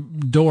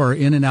door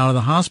in and out of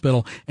the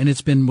hospital, and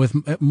it's been with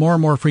more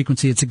and more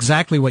frequency. It's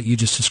exactly what you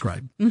just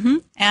described.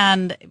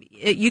 And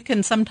you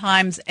can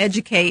sometimes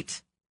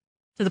educate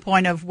to the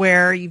point of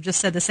where you've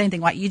just said the same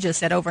thing, what you just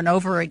said over and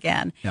over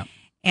again. Yeah.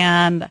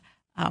 And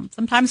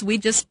sometimes we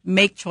just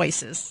make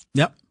choices.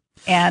 Yep.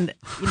 And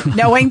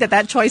knowing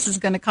that choice is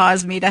going to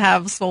cause me to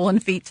have swollen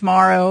feet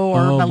tomorrow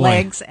or my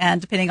legs,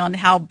 and depending on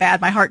how bad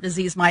my heart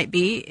disease might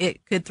be,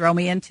 it could throw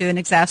me into an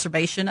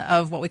exacerbation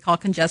of what we call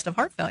congestive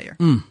heart failure.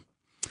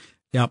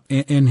 Yeah,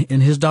 and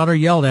his daughter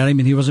yelled at him,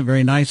 and he wasn't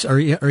very nice, or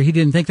he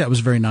didn't think that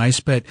was very nice.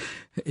 But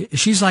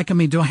she's like, I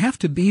mean, do I have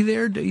to be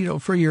there,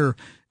 for your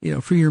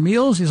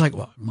meals? He's like,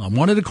 well, I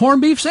wanted a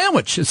corned beef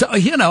sandwich. So,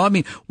 I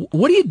mean,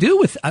 what do you do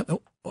with?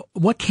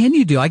 What can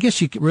you do? I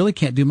guess you really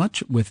can't do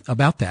much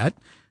about that.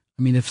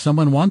 I mean, if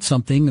someone wants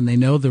something and they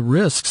know the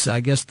risks,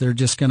 I guess they're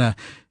just going to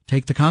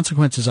take the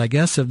consequences, I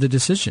guess, of the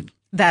decision.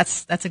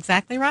 That's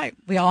exactly right.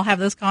 We all have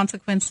those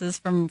consequences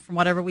from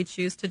whatever we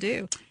choose to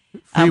do.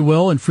 Free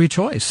will and free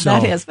choice. So.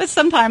 That is. But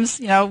sometimes,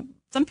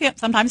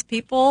 sometimes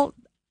people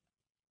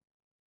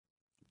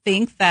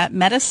think that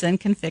medicine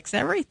can fix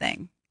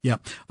everything. Yeah.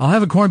 I'll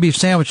have a corned beef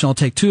sandwich and I'll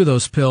take 2 of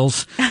those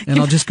pills and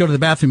I'll just go to the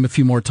bathroom a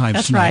few more times.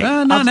 That's tonight.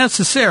 right. Not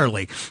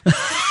necessarily.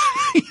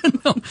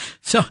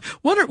 So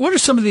what are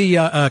some of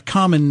the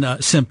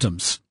common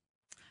symptoms?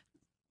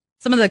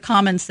 Some of the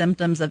common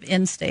symptoms of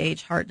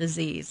end-stage heart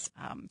disease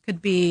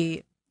could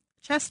be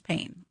chest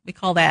pain. We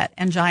call that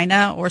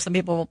angina, or some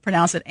people will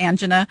pronounce it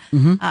angina.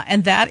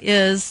 And that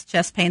is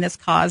chest pain that's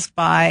caused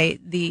by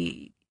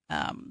the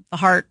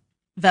heart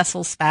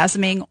vessels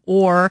spasming,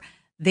 or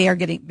they are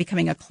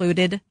becoming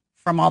occluded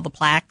from all the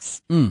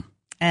plaques.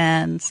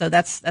 And so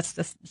that's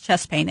the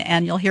chest pain.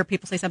 And you'll hear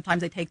people say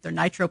sometimes they take their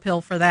nitro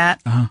pill for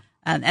that.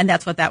 And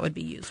that's what that would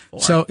be used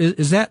for. So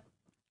is that,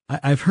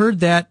 I've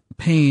heard that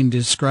pain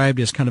described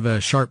as kind of a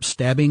sharp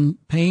stabbing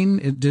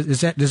pain.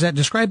 Does that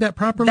describe that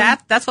properly?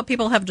 That's what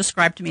people have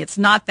described to me. It's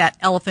not that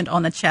elephant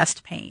on the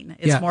chest pain.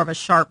 It's more of a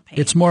sharp pain.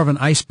 It's more of an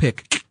ice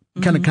pick,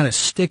 kind of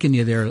sticking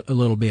you there a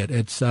little bit.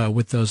 It's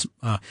with those,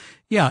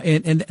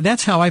 and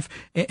that's how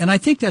and I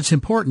think that's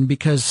important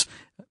because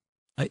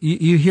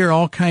you hear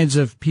all kinds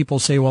of people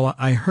say, well,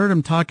 I heard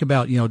him talk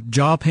about,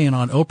 jaw pain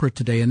on Oprah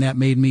today, and that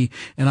made me,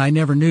 and I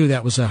never knew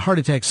that was a heart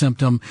attack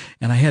symptom,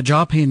 and I had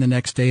jaw pain the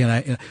next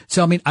day.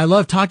 So I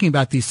love talking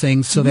about these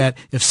things so that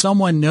if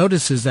someone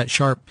notices that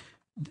sharp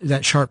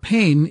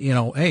pain,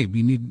 hey,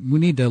 we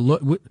need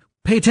to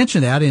pay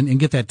attention to that and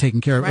get that taken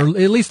care of, or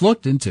at least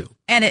looked into.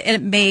 And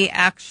it may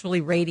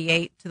actually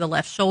radiate to the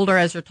left shoulder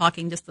as you're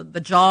talking, just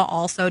the jaw,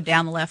 also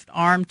down the left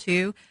arm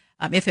too.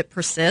 If it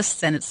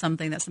persists and it's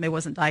something that somebody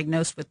wasn't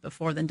diagnosed with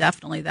before, then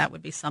definitely that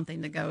would be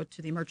something to go to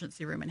the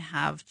emergency room and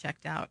have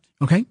checked out.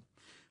 Okay.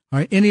 All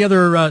right. Any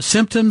other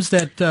symptoms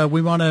that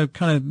we want to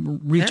kind of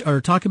reach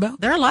or talk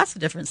about? There are lots of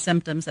different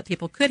symptoms that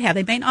people could have.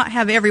 They may not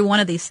have every one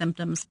of these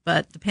symptoms,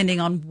 but depending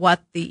on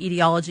what the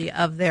etiology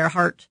of their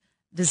heart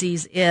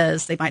disease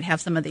is, they might have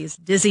some of these: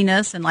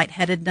 dizziness and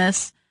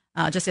lightheadedness.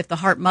 Just if the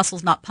heart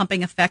muscle's not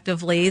pumping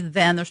effectively,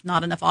 then there's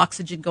not enough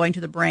oxygen going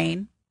to the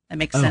brain. That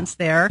makes sense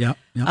there. Yep.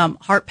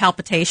 Heart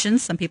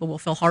palpitations. Some people will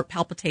feel heart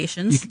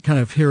palpitations. You can kind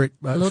of hear it,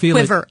 a little feel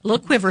quiver, it. A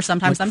little quiver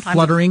sometimes. Like sometimes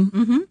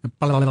fluttering.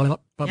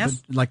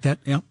 Yes. Like that.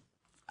 Yeah.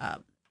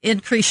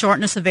 Increased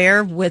shortness of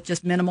air with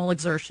just minimal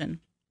exertion.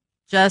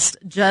 Just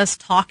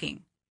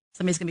talking.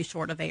 Somebody's going to be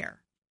short of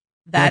air.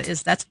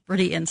 That's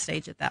pretty end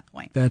stage at that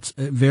point. That's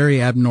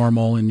very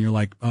abnormal, and you're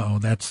like,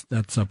 that's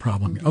a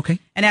problem. Okay.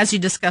 And as you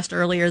discussed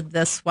earlier,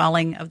 the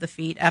swelling of the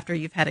feet after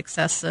you've had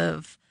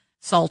excessive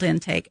salt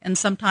intake. And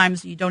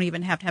sometimes you don't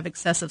even have to have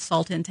excessive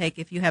salt intake.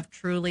 If you have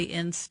truly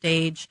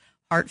end-stage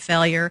heart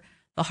failure,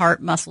 the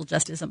heart muscle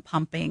just isn't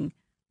pumping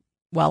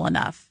well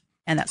enough,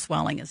 and that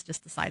swelling is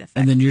just the side effect.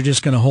 And then you're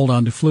just going to hold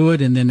on to fluid,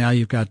 and then now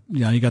you got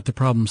the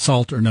problem: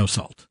 salt or no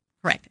salt.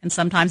 Correct. And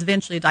sometimes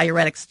eventually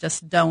diuretics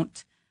just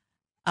don't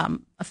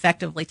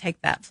effectively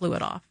take that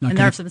fluid off. Okay. And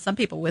there are some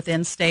people with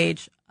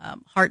end-stage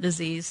heart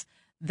disease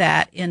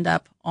that end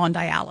up on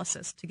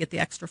dialysis to get the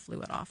extra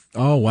fluid off.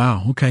 Oh,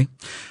 wow. Okay.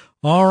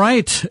 All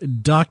right,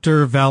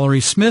 Dr.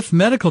 Valerie Smith,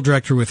 Medical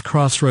Director with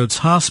Crossroads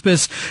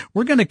Hospice.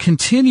 We're going to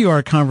continue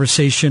our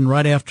conversation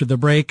right after the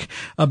break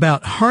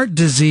about heart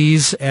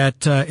disease at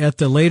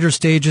the later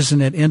stages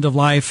and at end of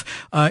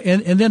life.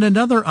 And then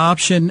another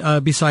option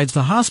besides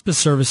the hospice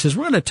services,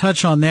 we're going to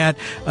touch on that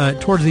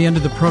towards the end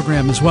of the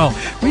program as well.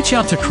 Reach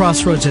out to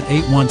Crossroads at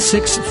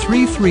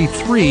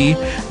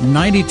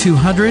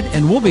 816-333-9200,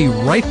 and we'll be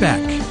right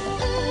back.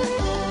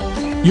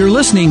 You're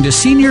listening to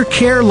Senior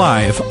Care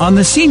Live on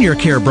the Senior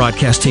Care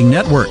Broadcasting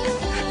Network.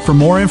 For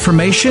more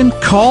information,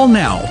 call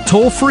now,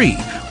 toll free,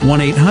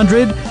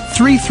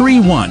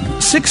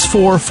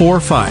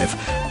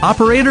 1-800-331-6445.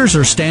 Operators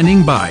are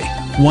standing by,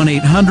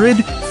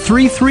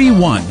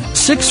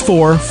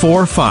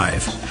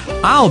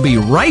 1-800-331-6445. I'll be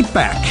right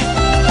back.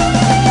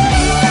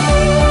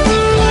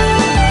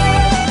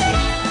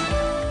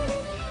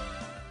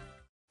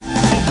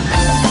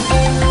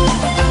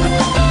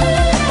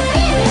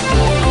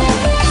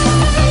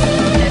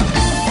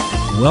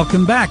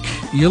 Welcome back.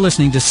 You're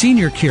listening to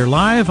Senior Care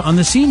Live on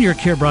the Senior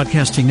Care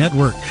Broadcasting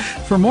Network.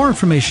 For more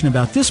information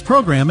about this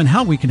program and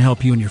how we can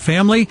help you and your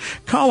family,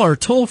 call our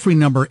toll-free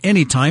number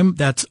anytime.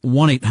 That's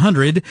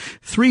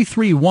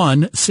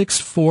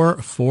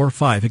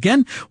 1-800-331-6445.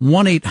 Again,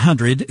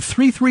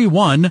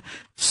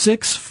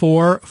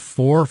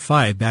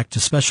 1-800-331-6445. Back to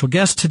special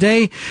guest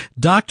today,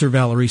 Dr.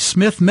 Valerie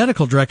Smith,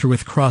 Medical Director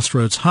with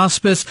Crossroads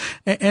Hospice.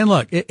 And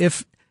look,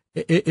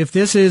 if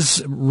this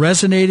is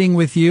resonating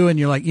with you and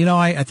you're like,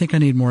 I think I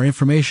need more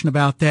information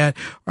about that,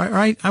 or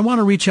I want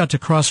to reach out to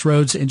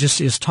Crossroads and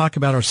just talk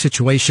about our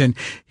situation,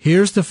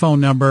 here's the phone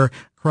number.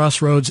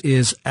 Crossroads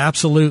is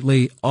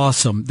absolutely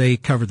awesome. They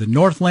cover the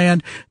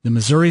Northland, the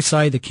Missouri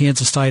side, the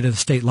Kansas side of the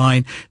state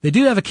line. They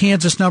do have a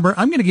Kansas number.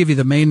 I'm going to give you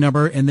the main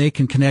number, and they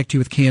can connect you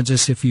with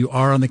Kansas if you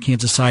are on the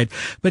Kansas side.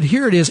 But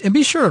here it is, and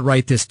be sure to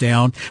write this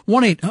down.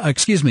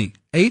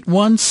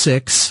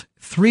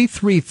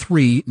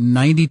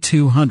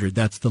 816-333-9200.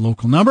 That's the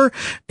local number.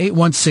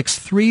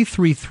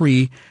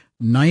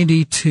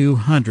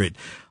 816-333-9200.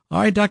 All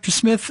right, Dr.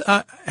 Smith,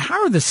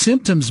 how are the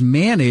symptoms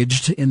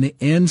managed in the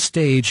end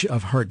stage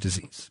of heart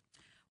disease?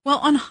 Well,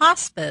 on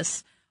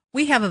hospice,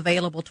 we have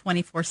available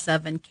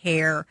 24/7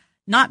 care,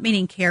 not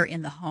meaning care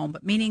in the home,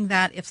 but meaning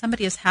that if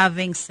somebody is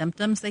having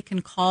symptoms, they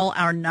can call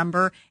our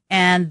number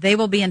and they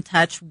will be in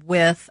touch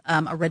with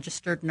a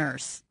registered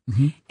nurse.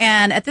 Mm-hmm.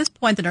 And at this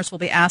point, the nurse will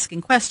be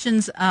asking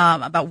questions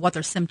about what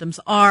their symptoms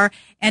are.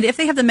 And if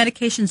they have the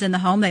medications in the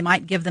home, they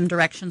might give them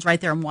directions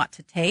right there on what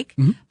to take.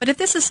 Mm-hmm. But if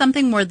this is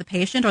something where the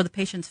patient or the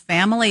patient's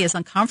family is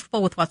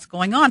uncomfortable with what's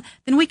going on,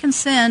 then we can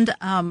send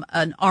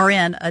an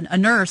RN, a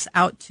nurse,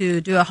 out to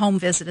do a home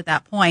visit at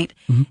that point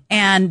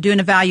and do an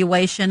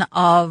evaluation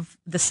of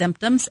the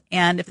symptoms.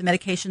 And if the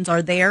medications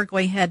are there, go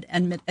ahead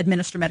and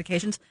administer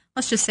medications.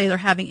 Let's just say they're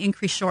having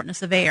increased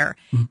shortness of air,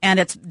 and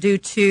it's due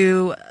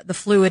to the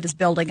fluid is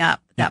building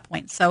up at that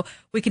point. So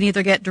we can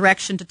either get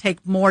direction to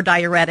take more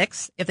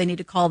diuretics. If they need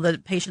to call the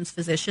patient's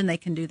physician, they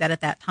can do that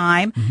at that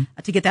time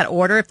to get that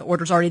order. If the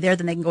order's already there,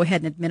 then they can go ahead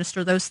and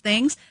administer those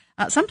things.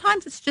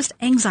 Sometimes it's just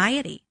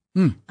anxiety.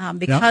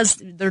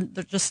 Because they're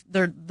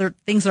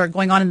things that are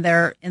going on in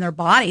their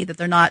body that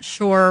they're not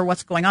sure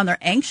what's going on. They're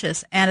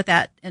anxious, and at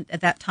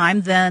that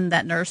time, then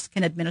that nurse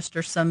can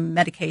administer some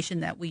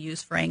medication that we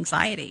use for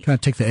anxiety. Kind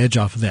of take the edge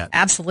off of that.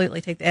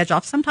 Absolutely, take the edge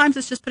off. Sometimes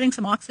it's just putting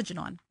some oxygen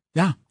on.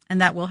 Yeah, and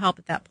that will help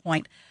at that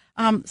point.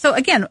 So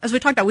again, as we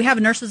talked about, we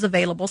have nurses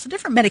available. So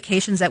different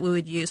medications that we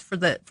would use for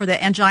the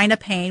angina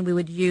pain, we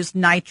would use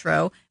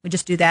nitro. We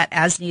just do that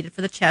as needed.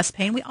 For the chest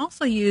pain, we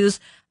also use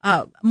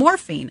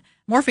morphine.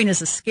 Morphine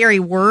is a scary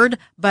word,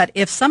 but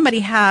if somebody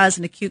has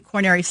an acute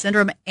coronary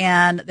syndrome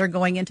and they're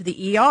going into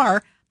the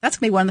ER, that's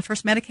going to be one of the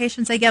first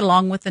medications they get,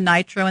 along with the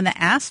nitro and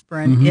the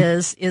aspirin,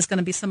 is going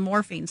to be some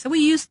morphine. So we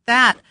use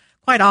that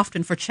quite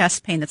often for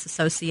chest pain that's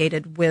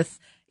associated with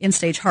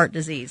end-stage heart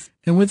disease.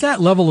 And with that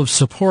level of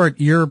support,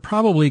 you're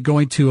probably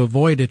going to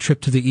avoid a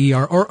trip to the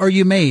ER, or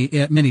you may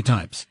many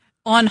times.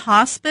 On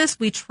hospice,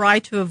 we try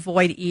to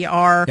avoid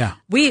ER. Yeah.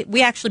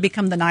 We actually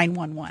become the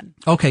 911.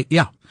 Okay,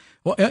 yeah.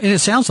 Well, and it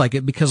sounds like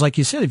it, because like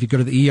you said, if you go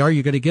to the ER,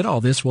 you're going to get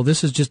all this. Well,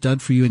 this is just done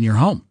for you in your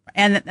home.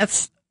 And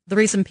that's the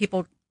reason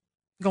people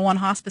go on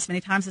hospice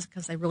many times, is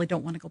because they really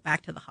don't want to go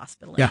back to the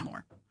hospital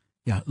anymore.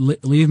 Yeah,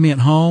 leave me at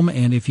home,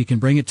 and if you can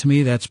bring it to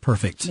me, that's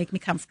perfect. Make me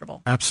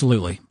comfortable.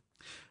 Absolutely.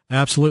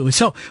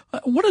 So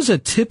what does a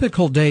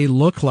typical day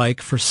look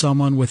like for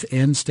someone with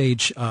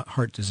end-stage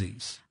heart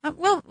disease?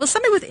 Well,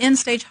 somebody with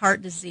end-stage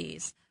heart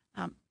disease,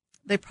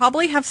 they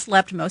probably have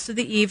slept most of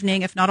the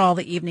evening, if not all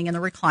the evening, in the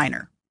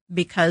recliner,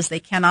 because they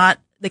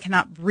cannot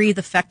breathe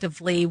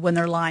effectively when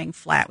they're lying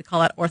flat. We call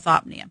that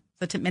orthopnea.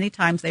 So many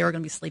times they are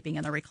going to be sleeping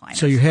in the recliner.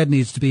 So your head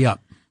needs to be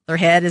up. Their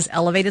head is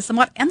elevated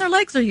somewhat, and their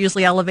legs are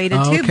usually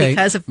elevated too,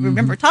 because if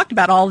remember, we talked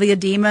about all the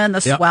edema and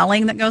the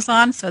swelling that goes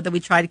on, so that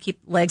we try to keep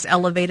legs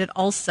elevated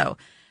also.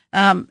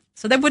 So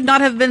they would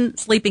not have been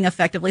sleeping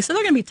effectively, so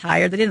they're going to be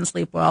tired. They didn't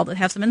sleep well. They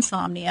have some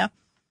insomnia.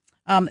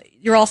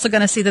 You're also going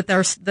to see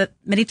that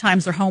many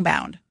times they're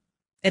homebound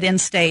at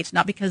end stage,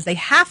 not because they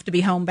have to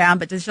be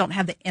homebound, but they just don't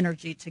have the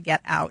energy to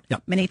get out.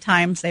 Yep. Many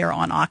times they are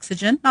on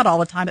oxygen, not all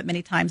the time, but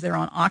many times they're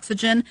on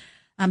oxygen.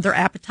 Their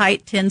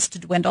appetite tends to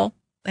dwindle.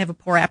 They have a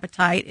poor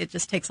appetite. It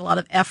just takes a lot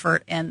of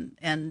effort, and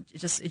it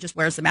just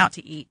wears them out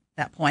to eat at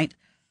that point.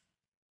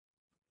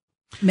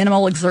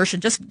 Minimal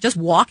exertion, just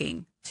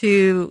walking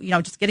to,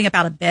 just getting up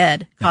out of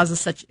bed causes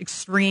such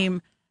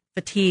extreme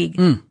fatigue.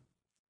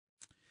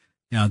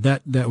 Yeah,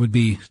 that would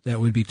be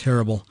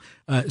terrible.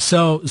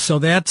 So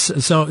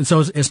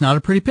it's not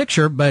a pretty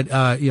picture, but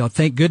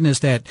thank goodness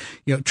that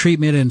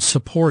treatment and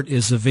support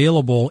is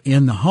available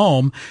in the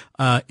home.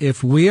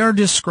 If we are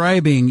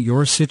describing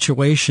your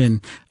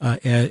situation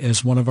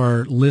as one of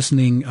our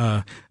listening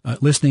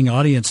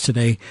audience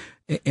today,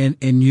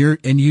 and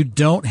you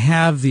don't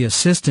have the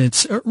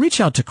assistance, reach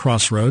out to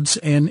Crossroads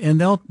and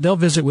they'll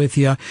visit with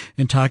you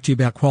and talk to you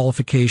about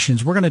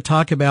qualifications. We're going to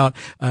talk about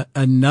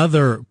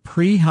another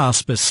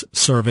pre-hospice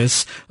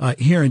service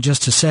here in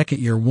just a second.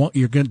 You're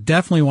going to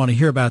definitely want to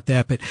hear about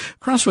that. But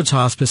Crossroads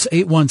Hospice,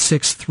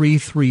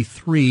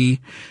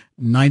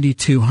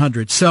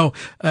 816-333-9200. So,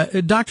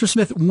 Dr.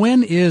 Smith,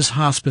 when is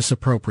hospice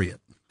appropriate?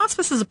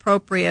 Hospice is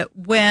appropriate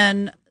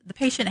when the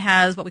patient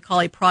has what we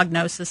call a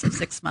prognosis of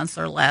 6 months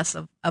or less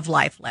of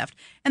life left.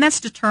 And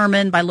that's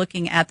determined by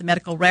looking at the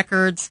medical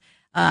records,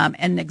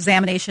 and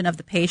examination of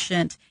the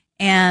patient,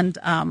 and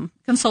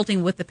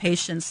consulting with the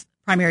patient's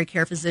primary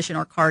care physician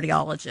or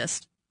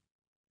cardiologist.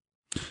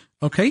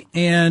 Okay.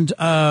 And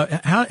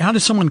how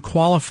does someone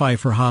qualify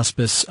for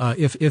hospice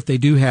if they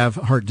do have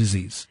heart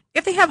disease?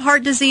 If they have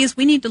heart disease,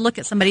 we need to look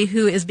at somebody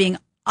who is being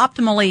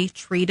optimally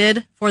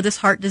treated for this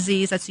heart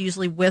disease. That's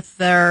usually with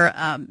their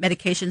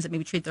medications that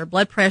maybe treat their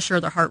blood pressure,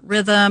 their heart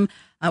rhythm,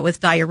 with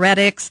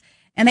diuretics.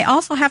 And they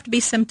also have to be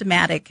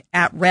symptomatic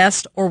at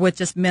rest or with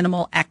just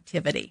minimal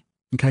activity.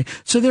 Okay.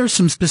 So there are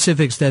some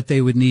specifics that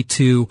they would need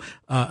to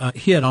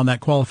hit on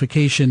that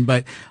qualification,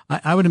 but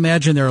I would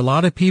imagine there are a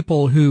lot of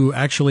people who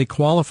actually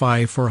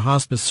qualify for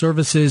hospice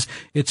services.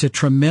 It's a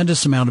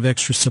tremendous amount of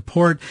extra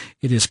support.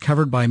 It is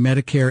covered by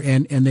Medicare,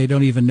 and they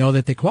don't even know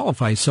that they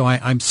qualify. So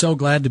I'm so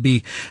glad to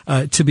be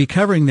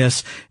covering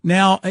this.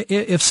 Now,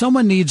 if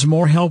someone needs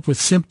more help with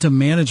symptom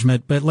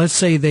management, but let's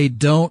say they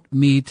don't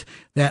meet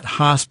that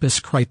hospice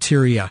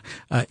criteria,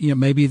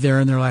 maybe they're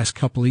in their last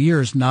couple of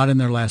years, not in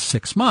their last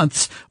 6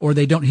 months, or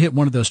they don't hit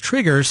one of those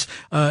triggers,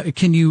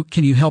 can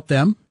you help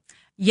them?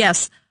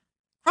 Yes.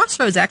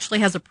 Crossroads actually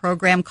has a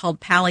program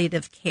called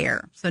palliative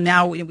care. So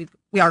now we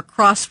are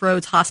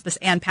Crossroads Hospice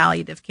and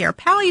Palliative Care.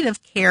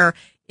 Palliative care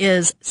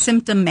is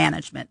symptom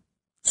management.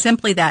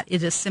 Simply that.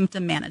 It is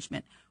symptom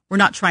management. We're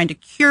not trying to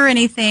cure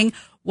anything.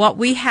 What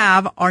we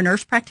have are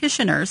nurse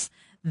practitioners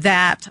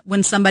that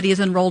when somebody is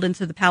enrolled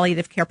into the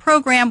palliative care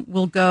program,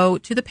 will go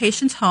to the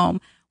patient's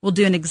home, will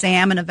do an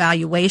exam and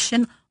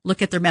evaluation,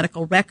 look at their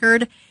medical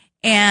record,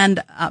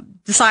 and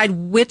decide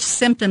which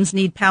symptoms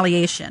need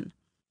palliation.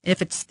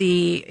 If it's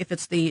the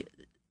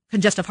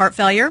congestive heart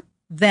failure,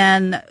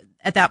 then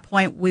at that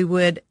point we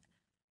would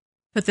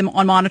put them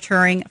on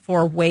monitoring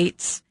for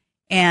weights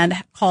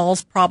and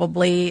calls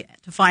probably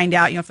to find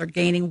out, if they're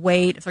gaining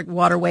weight, if they're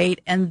water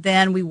weight, and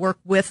then we work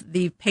with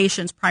the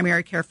patient's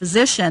primary care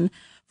physician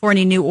for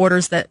any new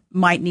orders that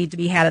might need to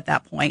be had at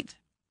that point.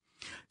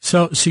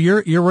 So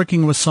you're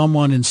working with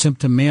someone in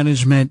symptom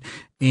management,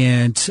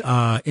 and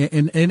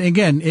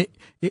again,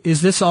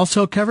 is this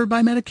also covered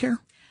by Medicare?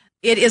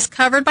 It is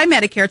covered by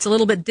Medicare. It's a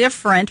little bit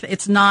different.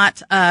 It's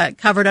not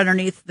covered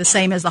underneath the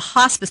same as the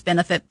hospice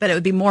benefit, but it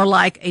would be more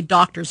like a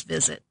doctor's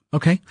visit.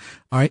 Okay.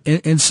 All right.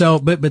 And so,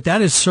 but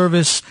that is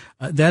service.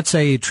 That's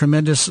a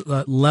tremendous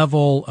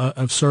level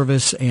of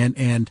service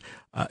and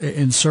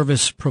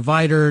service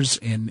providers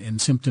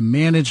and symptom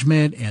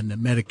management and the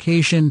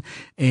medication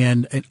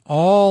and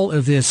all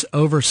of this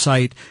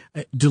oversight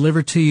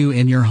delivered to you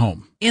in your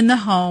home. In the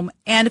home.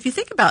 And if you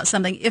think about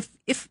something, if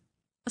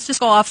let's just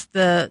go off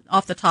the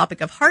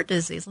topic of heart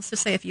disease. Let's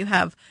just say if you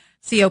have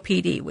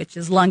COPD, which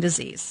is lung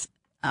disease.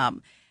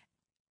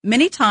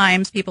 Many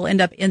times people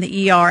end up in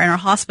the ER and are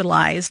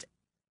hospitalized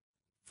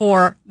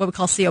for what we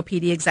call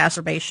COPD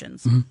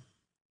exacerbations. Mm-hmm.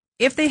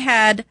 If they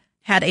had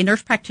a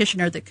nurse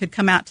practitioner that could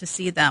come out to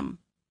see them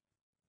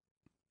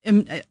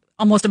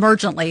almost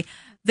emergently,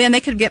 then they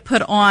could get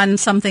put on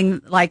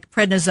something like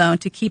prednisone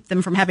to keep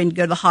them from having to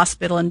go to the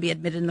hospital and be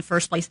admitted in the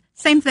first place.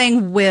 Same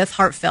thing with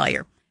heart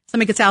failure.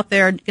 Somebody gets out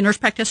there, a nurse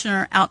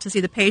practitioner out to see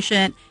the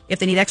patient. If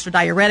they need extra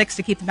diuretics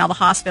to keep them out of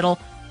the hospital,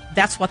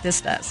 that's what this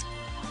does.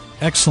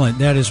 Excellent.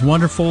 That is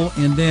wonderful.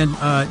 And then,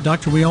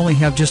 Doctor, we only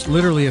have just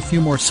literally a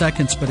few more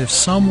seconds, but if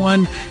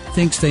someone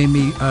thinks they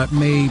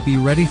may be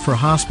ready for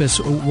hospice,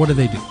 what do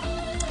they do?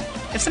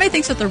 If somebody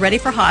thinks that they're ready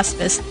for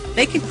hospice,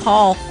 they can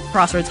call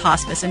Crossroads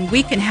Hospice, and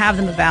we can have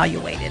them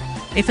evaluated.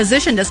 A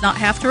physician does not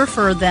have to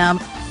refer them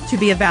to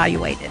be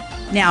evaluated.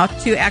 Now,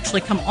 to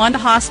actually come onto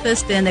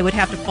hospice, then they would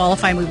have to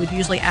qualify, and we would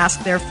usually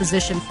ask their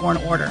physician for an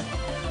order.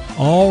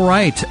 All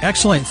right.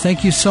 Excellent.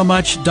 Thank you so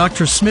much,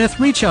 Dr. Smith.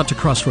 Reach out to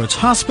Crossroads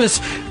Hospice,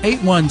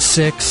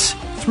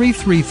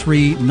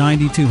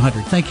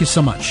 816-333-9200. Thank you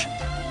so much.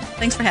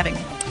 Thanks for having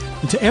me.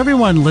 And to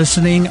everyone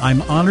listening,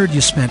 I'm honored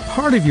you spent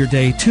part of your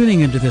day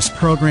tuning into this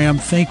program.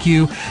 Thank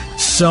you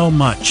so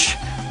much.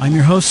 I'm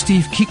your host,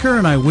 Steve Keeker,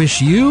 and I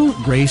wish you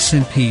grace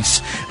and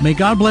peace. May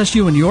God bless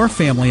you and your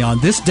family on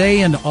this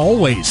day and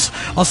always.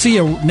 I'll see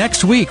you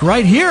next week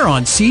right here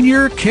on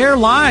Senior Care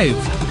Live.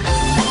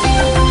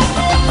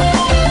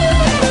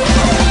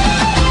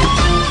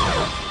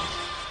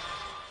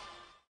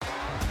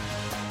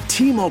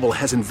 T-Mobile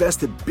has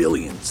invested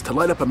billions to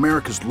light up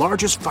America's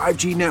largest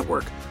 5G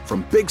network,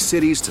 from big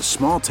cities to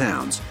small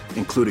towns,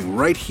 including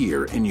right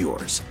here in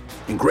yours.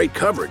 And great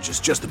coverage is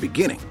just the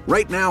beginning.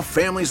 Right now,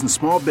 families and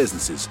small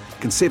businesses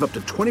can save up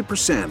to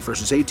 20%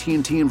 versus AT&T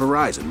and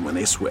Verizon when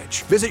they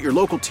switch. Visit your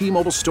local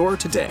T-Mobile store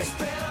today.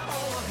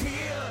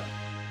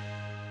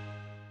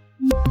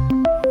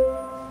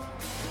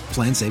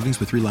 Plan savings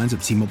with 3 lines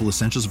of T-Mobile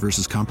Essentials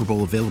versus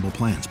comparable available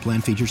plans.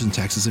 Plan features and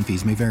taxes and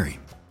fees may vary.